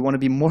match, you want to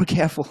be more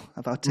careful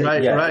about taking.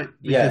 Right.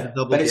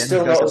 But it's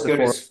still not as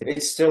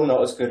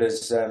good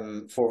as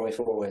 4-away,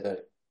 4-away though.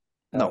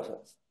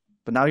 No.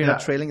 But now you're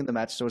not trailing in the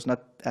match, so it's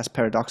not as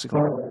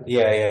paradoxical.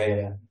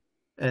 Yeah.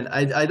 And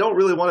I don't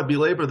really want to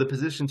belabor the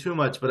position too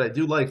much, but I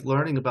do like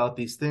learning about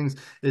these things.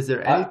 Is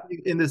there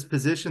anything in this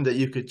position that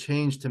you could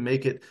change to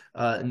make it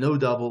no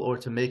double or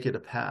to make it a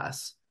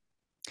pass?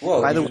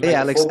 Well, by the way,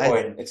 Alex,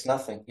 it's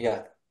nothing.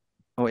 Yeah.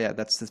 Oh yeah,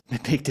 that's the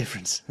big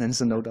difference. Then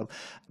it's a no double.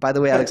 By the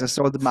way, Alex, I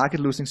saw the market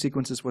losing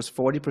sequences was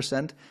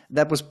 40%.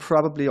 That was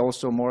probably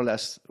also more or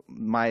less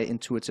my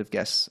intuitive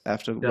guess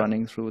after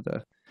running through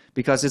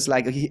because it's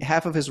like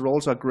half of his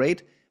rolls are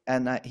great,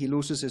 and he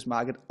loses his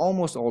market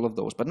almost all of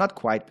those, but not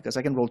quite, because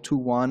I can roll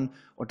 2-1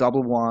 or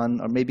double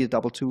 1, or maybe a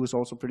double 2 is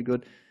also pretty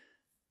good.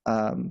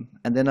 And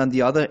then on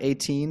the other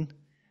 18,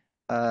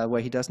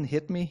 where he doesn't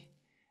hit me,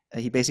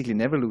 he basically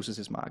never loses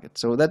his market.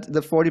 So that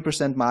the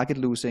 40% market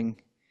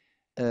losing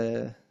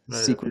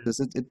sequences,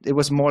 it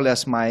was more or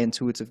less my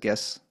intuitive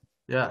guess.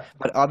 Yeah.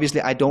 But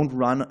obviously I don't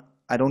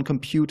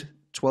compute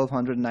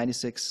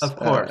 1296 of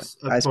course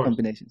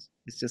combinations.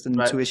 It's just an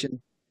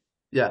intuition.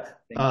 Yeah.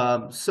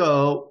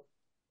 So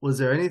was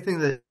there anything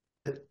that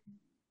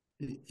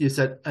you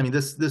said? I mean,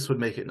 this would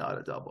make it not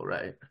a double,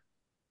 right?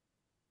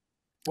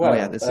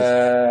 Well, this is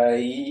If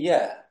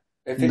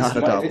it's not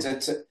a double.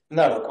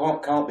 No,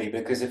 it can't be,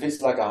 because if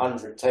it's like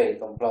 100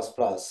 take on plus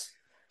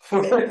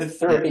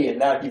 3, and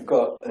now you've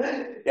got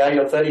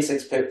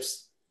 36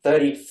 pips,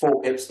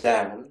 34 pips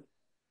down.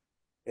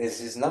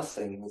 This is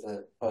nothing with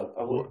a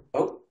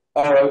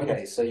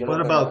okay. So you're.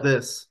 What about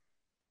this?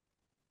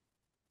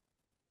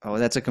 Oh,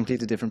 that's a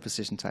completely different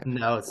position type.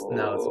 Now it's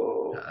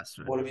pass,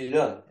 right? What have you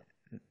done?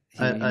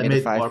 I made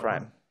a 5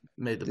 prime.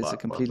 It's a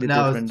completely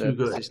different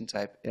position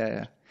type.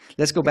 Yeah.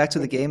 Let's go back to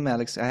the game,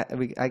 Alex.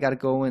 I got to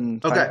go in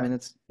 5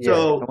 minutes.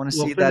 So I want to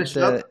see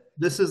that.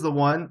 This is the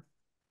one.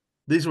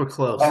 These were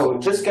close. Oh,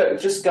 just go.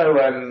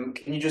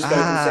 Can you just go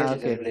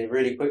consecutively,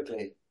 really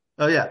quickly?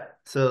 Oh yeah.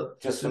 So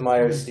just for my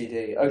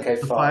OCD. Okay,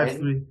 fine.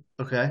 5-3.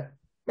 Okay.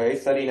 Mary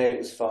 38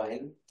 was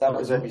fine. That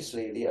was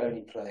obviously the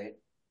only play.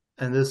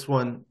 And this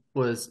one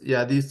was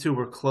these two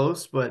were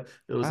close, but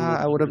it was.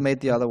 I would have made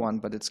the other one,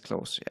 but it's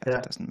close. Yeah.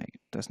 It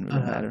doesn't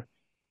really matter.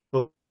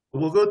 Well,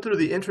 we'll go through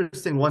the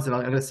interesting ones, and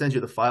I'm going to send you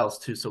the files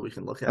too, so we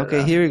can look at it.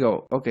 Okay, here we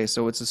go. Okay,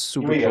 so it's a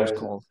super close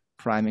call: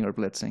 priming or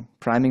blitzing.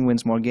 Priming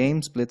wins more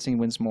games. Blitzing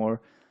wins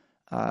more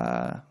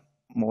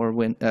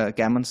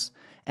gammons.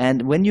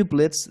 And when you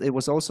blitz, it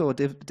was also a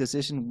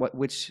decision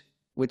which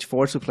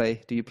four to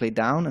play. Do you play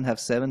down and have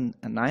 7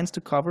 and 9s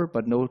to cover,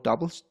 but no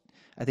doubles?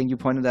 I think you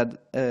pointed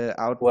that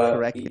out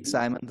correctly,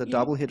 Simon. The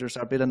double hitters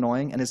are a bit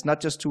annoying, and it's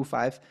not just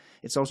 2-5;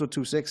 it's also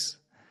 2-6.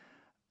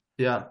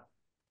 Yeah.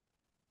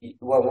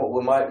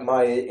 Well,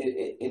 my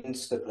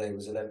insta play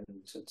was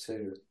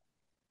 11-2.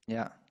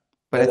 Yeah.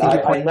 But I think you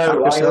I pointed out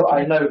know, yourself.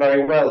 I know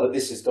very well that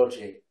this is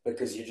dodgy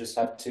because you just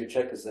have two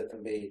checkers that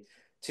can be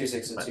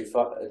 2-6 and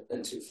 2-5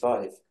 and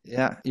 2-5.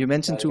 Yeah, you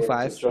mentioned It'll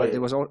 2-5, destroy but there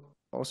you. was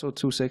also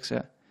 2-6.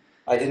 Yeah,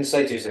 I didn't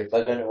say 2-6.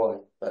 I don't know why,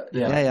 but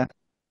yeah. yeah.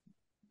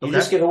 You Okay.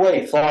 just give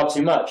away far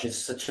too much. It's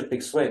such a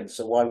big swing,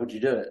 so why would you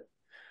do it?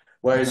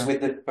 Whereas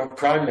with the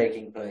prime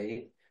making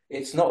play,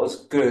 it's not as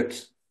good.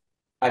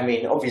 I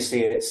mean,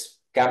 obviously it's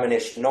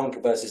gammonish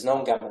versus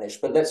non-gammonish,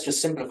 but let's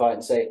just simplify it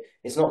and say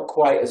it's not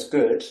quite as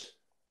good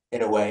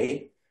in a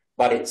way,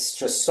 but it's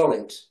just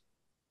solid.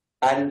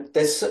 And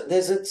just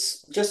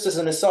as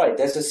an aside,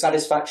 there's a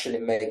satisfaction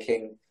in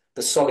making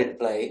the solid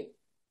play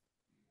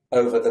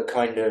over the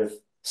kind of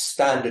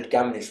standard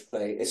gammonish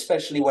play,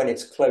 especially when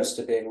it's close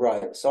to being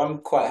right. So I'm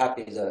quite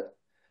happy that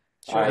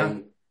Sure.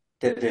 I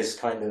did this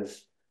kind of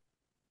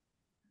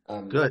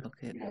Good.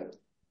 Okay. you know,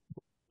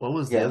 What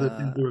was the other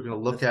thing we were going to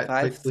look at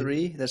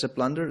quickly? 5-3. There's a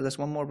blunder. There's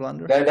one more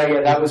blunder.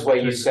 that was where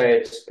you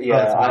said,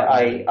 yeah,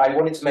 Oh, I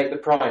wanted to make the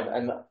prime,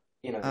 and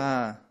you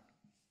know,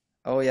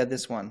 Oh yeah,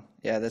 this one.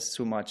 Yeah, that's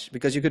too much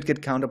because you could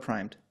get counter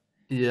primed.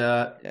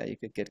 Yeah. Yeah, you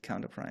could get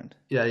counter primed.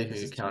 Yeah, you can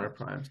get counter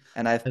primed.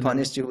 And I've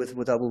punished you with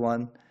double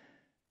one.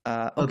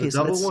 Okay, the so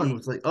double let's one see.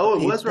 was like, oh,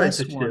 it was right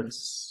to shift.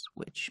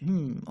 Switch.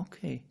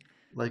 Okay.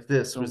 Like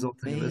this, So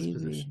resulting in this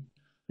position.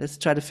 let's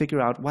try to figure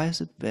out why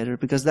is it better,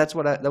 because that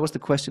was the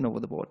question over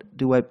the board.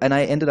 And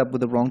I ended up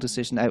with the wrong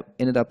decision. I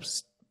ended up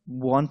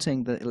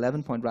wanting the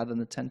 11 point rather than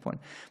the 10 point.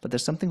 But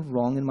there's something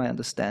wrong in my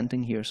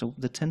understanding here. So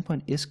the 10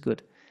 point is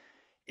good.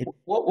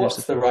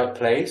 what's the right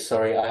play?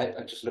 Sorry,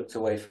 I just looked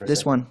away for a This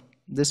second. one.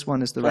 This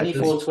one is the right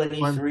 24, play.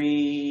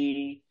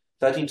 23,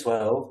 13,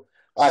 12.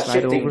 I'm Slide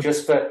shifting over.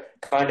 just for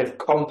kind of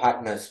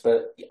compactness,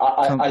 but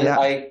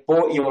I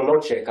bought your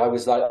logic. I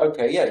was like,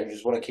 okay, yeah, you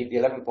just want to keep the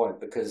 11 point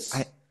because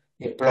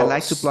it blocks I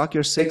like to block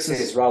your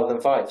sixes rather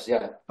than fives,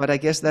 yeah. But I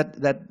guess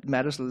that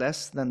matters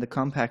less than the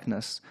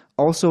compactness.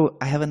 Also,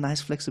 I have a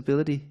nice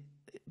flexibility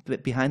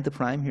behind the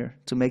prime here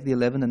to make the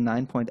 11 and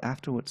 9 point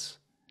afterwards.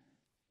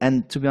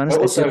 And to be honest,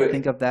 Also, I didn't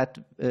think of that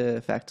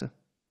factor.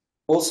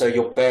 Also,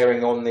 you're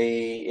bearing on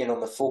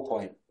the 4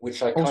 point,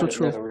 which I kind Also of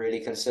true. never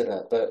really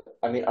consider. But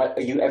I mean, are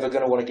you ever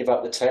going to want to give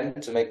up the 10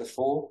 to make the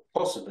 4?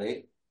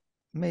 Possibly.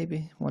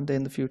 Maybe one day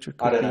in the future.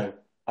 I don't Could be.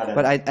 know.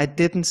 But I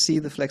didn't see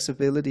the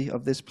flexibility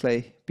of this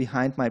play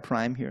behind my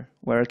prime here,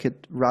 where I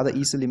could rather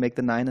easily make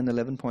the 9 and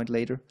 11 point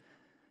later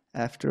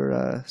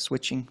after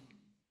switching.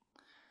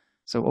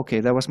 So,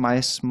 okay, that was my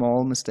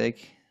small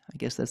mistake. I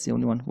guess that's the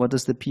only one. What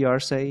does the PR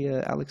say,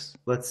 Alex?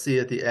 Let's see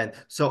at the end.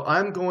 So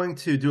I'm going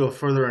to do a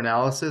further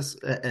analysis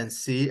and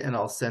see, and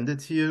I'll send it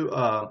to you.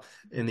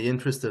 In the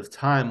interest of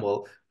time,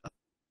 we'll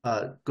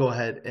go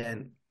ahead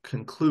and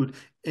conclude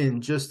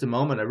in just a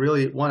moment. I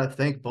really want to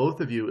thank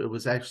both of you. It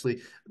was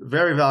actually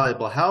very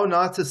valuable. How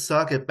not to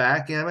suck at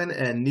backgammon,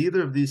 and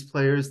neither of these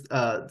players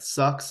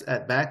sucks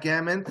at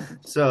backgammon.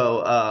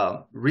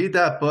 So read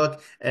that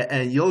book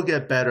and you'll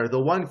get better. The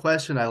one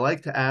question I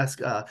like to ask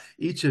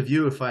each of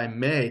you, if I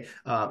may,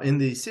 in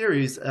the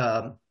series,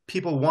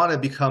 people want to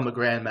become a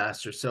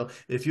grandmaster. So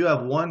if you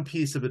have one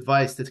piece of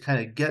advice to kind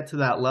of get to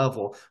that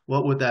level,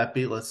 what would that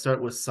be? Let's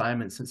start with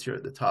Simon, since you're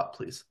at the top,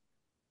 please.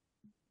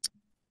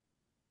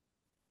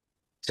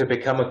 To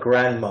become a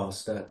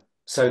grandmaster.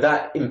 So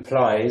that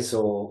implies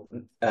that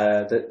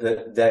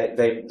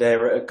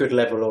they're at a good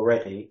level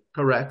already.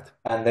 Correct.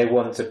 And they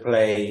want to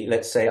play,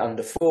 let's say,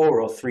 under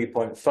 4 or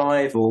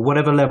 3.5. Or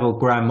whatever level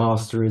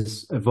grandmaster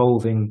is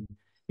evolving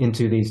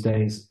into these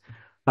days.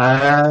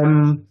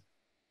 They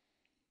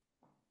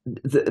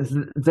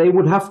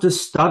would have to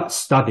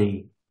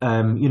study,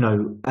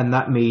 and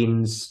that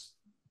means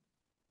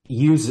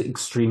use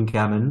extreme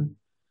gammon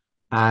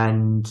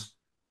and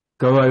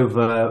go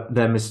over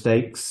their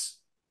mistakes,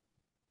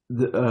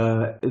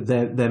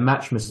 their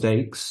match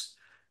mistakes,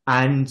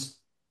 and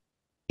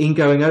in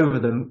going over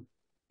them,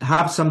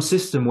 have some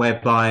system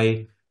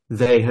whereby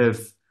they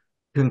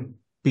can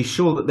be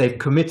sure that they've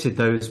committed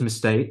those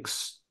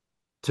mistakes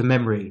to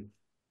memory.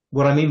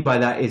 What I mean by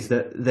that is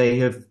that they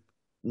have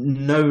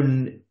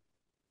known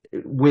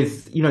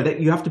that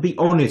you have to be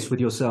honest with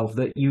yourself,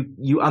 that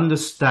you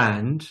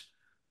understand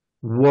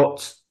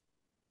what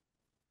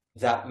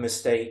that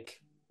mistake,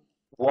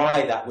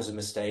 why that was a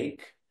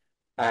mistake,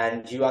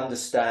 and you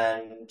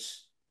understand.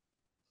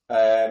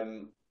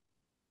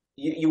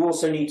 You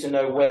also need to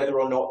know whether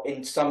or not,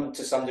 to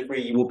some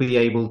degree, you will be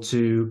able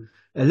to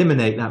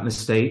eliminate that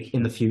mistake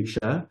in the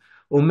future.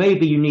 Or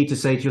maybe you need to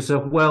say to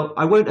yourself, well,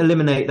 I won't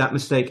eliminate that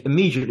mistake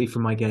immediately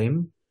from my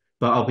game,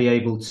 but I'll be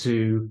able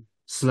to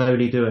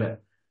slowly do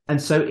it.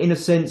 And so in a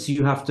sense,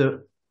 you have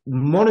to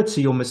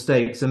monitor your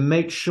mistakes and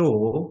make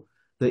sure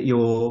that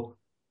you're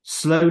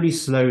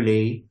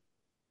slowly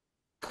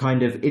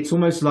kind of, it's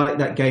almost like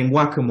that game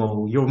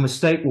whack-a-mole. Your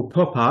mistake will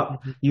pop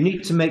up. You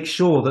need to make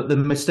sure that the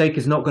mistake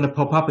is not going to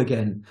pop up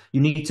again. You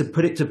need to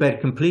put it to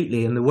bed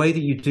completely. And the way that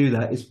you do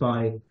that is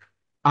by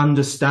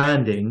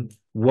understanding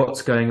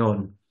what's going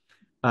on.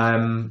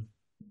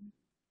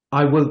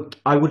 I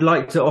would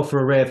like to offer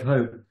a ray of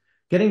hope.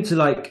 Getting to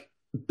like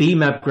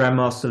BMAP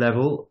Grandmaster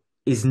level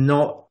is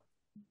not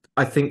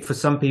I think for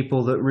some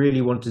people that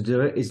really want to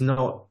do it is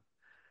not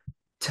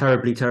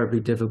terribly, terribly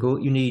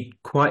difficult. You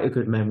need quite a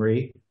good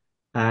memory,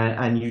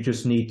 and you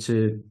just need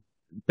to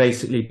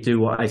basically do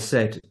what I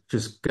said.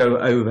 Just go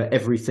over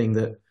everything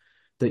that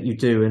you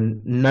do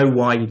and know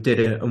why you did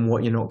it and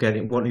what you're not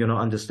getting, what you're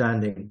not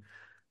understanding.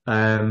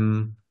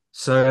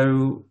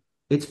 So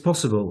it's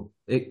possible.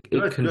 It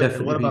can good. And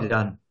definitely be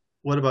done.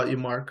 what about you,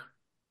 Marc?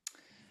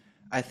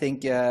 I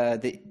think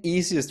the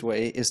easiest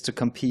way is to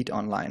compete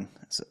online.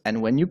 So,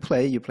 and when you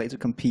play to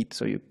compete.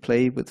 So you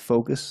play with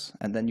focus,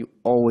 and then you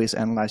always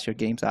analyze your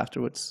games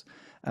afterwards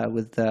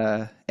with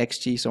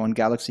XG. So on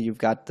Galaxy, you've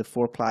got the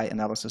 4-ply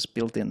analysis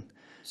built in.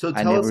 So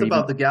tell us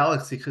about the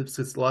Galaxy,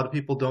 because a lot of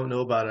people don't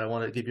know about it. I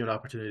want to give you an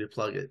opportunity to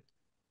plug it.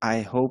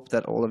 I hope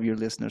that all of your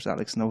listeners,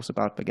 Alex, knows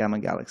about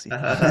Backgammon Galaxy.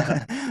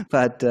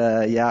 But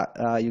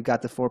you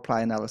got the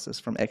 4-ply analysis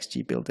from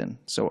XG built in.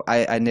 So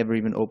I never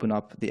even open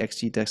up the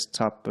XG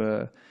desktop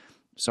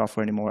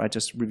software anymore. I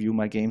just review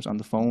my games on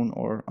the phone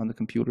or on the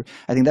computer.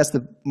 I think that's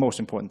the most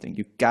important thing.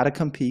 You got to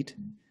compete,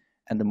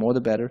 and the more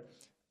the better.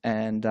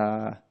 And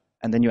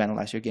then you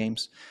analyze your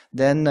games.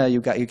 Then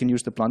you can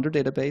use the blunder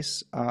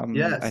database.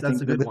 Yes, I that's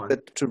think a good one.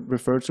 to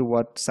refer to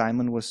what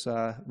Simon was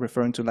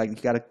referring to, like you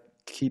got to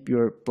keep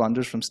your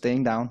blunders from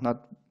staying down,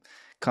 not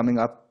popping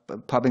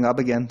up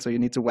again. So you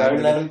need to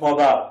don't let them pop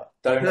up.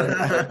 Don't let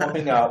them keep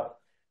popping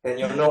up. Then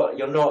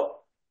you're not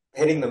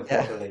hitting them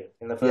properly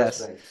in the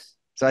first place.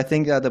 So I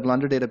think the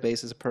blunder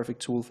database is a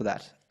perfect tool for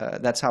that.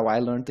 That's how I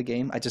learned the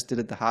game. I just did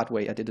it the hard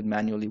way. I did it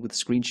manually with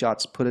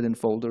screenshots, put it in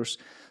folders,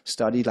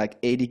 studied like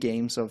 80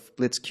 games of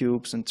blitz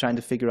cubes, and trying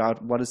to figure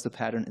out what is the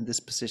pattern in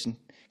this position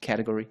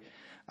category.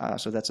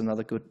 So that's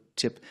another good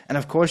tip. And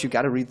of course, you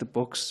got to read the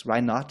books. Why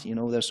not? You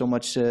know, there's so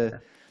much,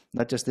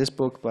 not just this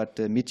book, but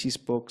Michi's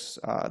books,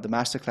 the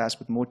masterclass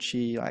with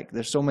Mochi. Like,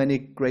 there's so many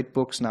great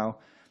books now.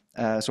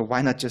 So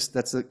why not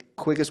that's the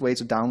quickest way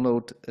to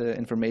download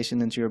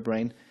information into your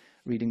brain,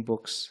 reading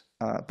books.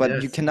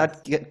 But you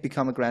cannot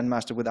become a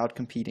grandmaster without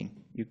competing.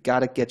 You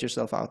got to get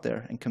yourself out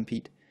there and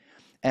compete.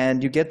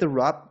 And you get the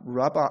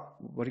rub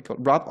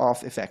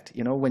off effect.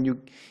 You know,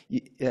 when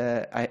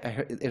I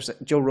heard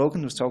Joe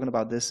Rogan was talking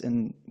about this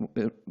in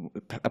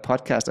a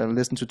podcast I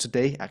listened to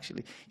today.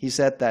 Actually, he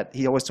said that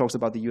he always talks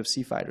about the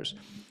UFC fighters,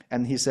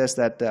 and he says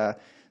that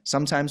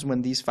sometimes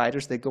when these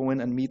fighters, they go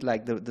in and meet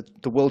like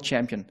the world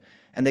champion,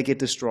 and they get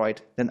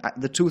destroyed, then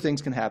the two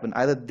things can happen: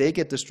 either they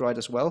get destroyed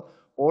as well,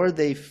 or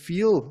they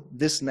feel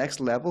this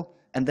next level,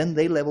 and then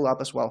they level up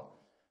as well.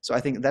 So I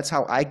think that's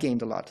how I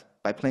gained a lot,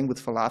 by playing with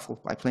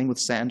Falafel, by playing with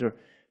Sander,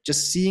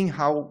 just seeing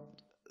how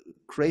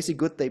crazy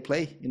good they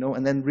play, you know,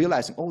 and then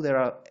realizing, oh, there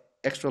are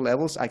extra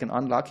levels I can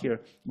unlock here.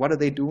 What are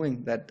they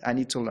doing that I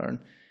need to learn?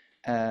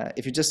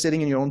 If you're just sitting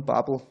in your own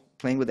bubble,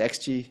 playing with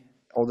XG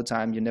all the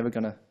time, you're never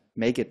going to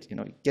make it. You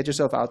know, get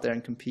yourself out there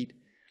and compete.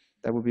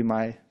 That would be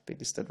my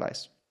biggest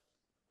advice.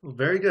 Well,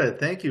 very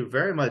good. Thank you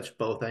very much,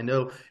 both. I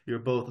know you're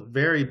both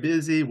very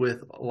busy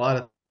with a lot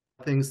of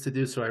things to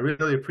do, so I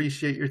really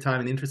appreciate your time.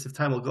 In the interest of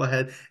time, we'll go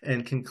ahead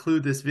and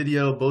conclude this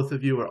video. Both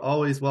of you are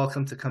always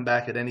welcome to come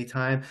back at any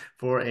time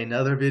for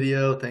another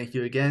video. Thank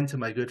you again to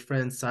my good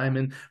friend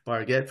Simon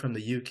Barget from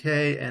the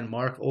UK and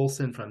Marc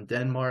Olsen from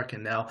Denmark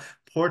and now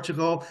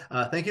Portugal.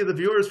 Thank you to the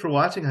viewers for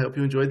watching. I hope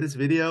you enjoyed this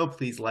video.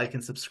 Please like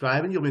and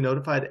subscribe, and you'll be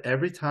notified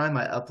every time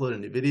I upload a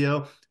new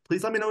video.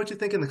 Please let me know what you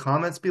think in the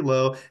comments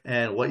below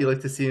and what you'd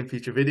like to see in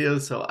future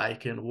videos so I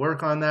can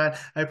work on that.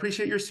 I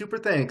appreciate your super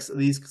thanks.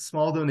 These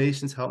small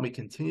donations help me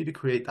continue to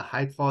create the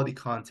high quality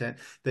content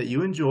that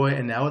you enjoy.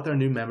 And now with our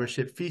new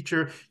membership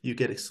feature, you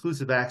get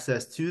exclusive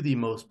access to the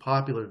most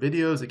popular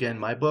videos. Again,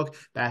 my book,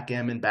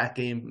 Backgammon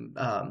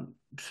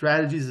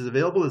Strategies, is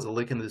available. There's a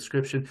link in the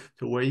description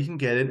to where you can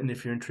get it. And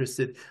if you're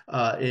interested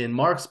in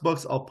Marc's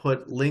books, I'll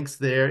put links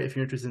there. If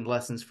you're interested in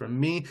lessons from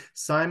me,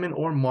 Simon,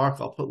 or Marc,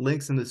 I'll put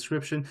links in the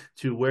description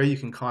to where you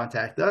can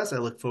contact us. I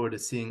look forward to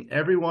seeing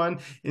everyone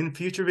in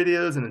future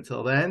videos. And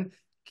until then,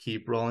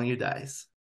 keep rolling your dice.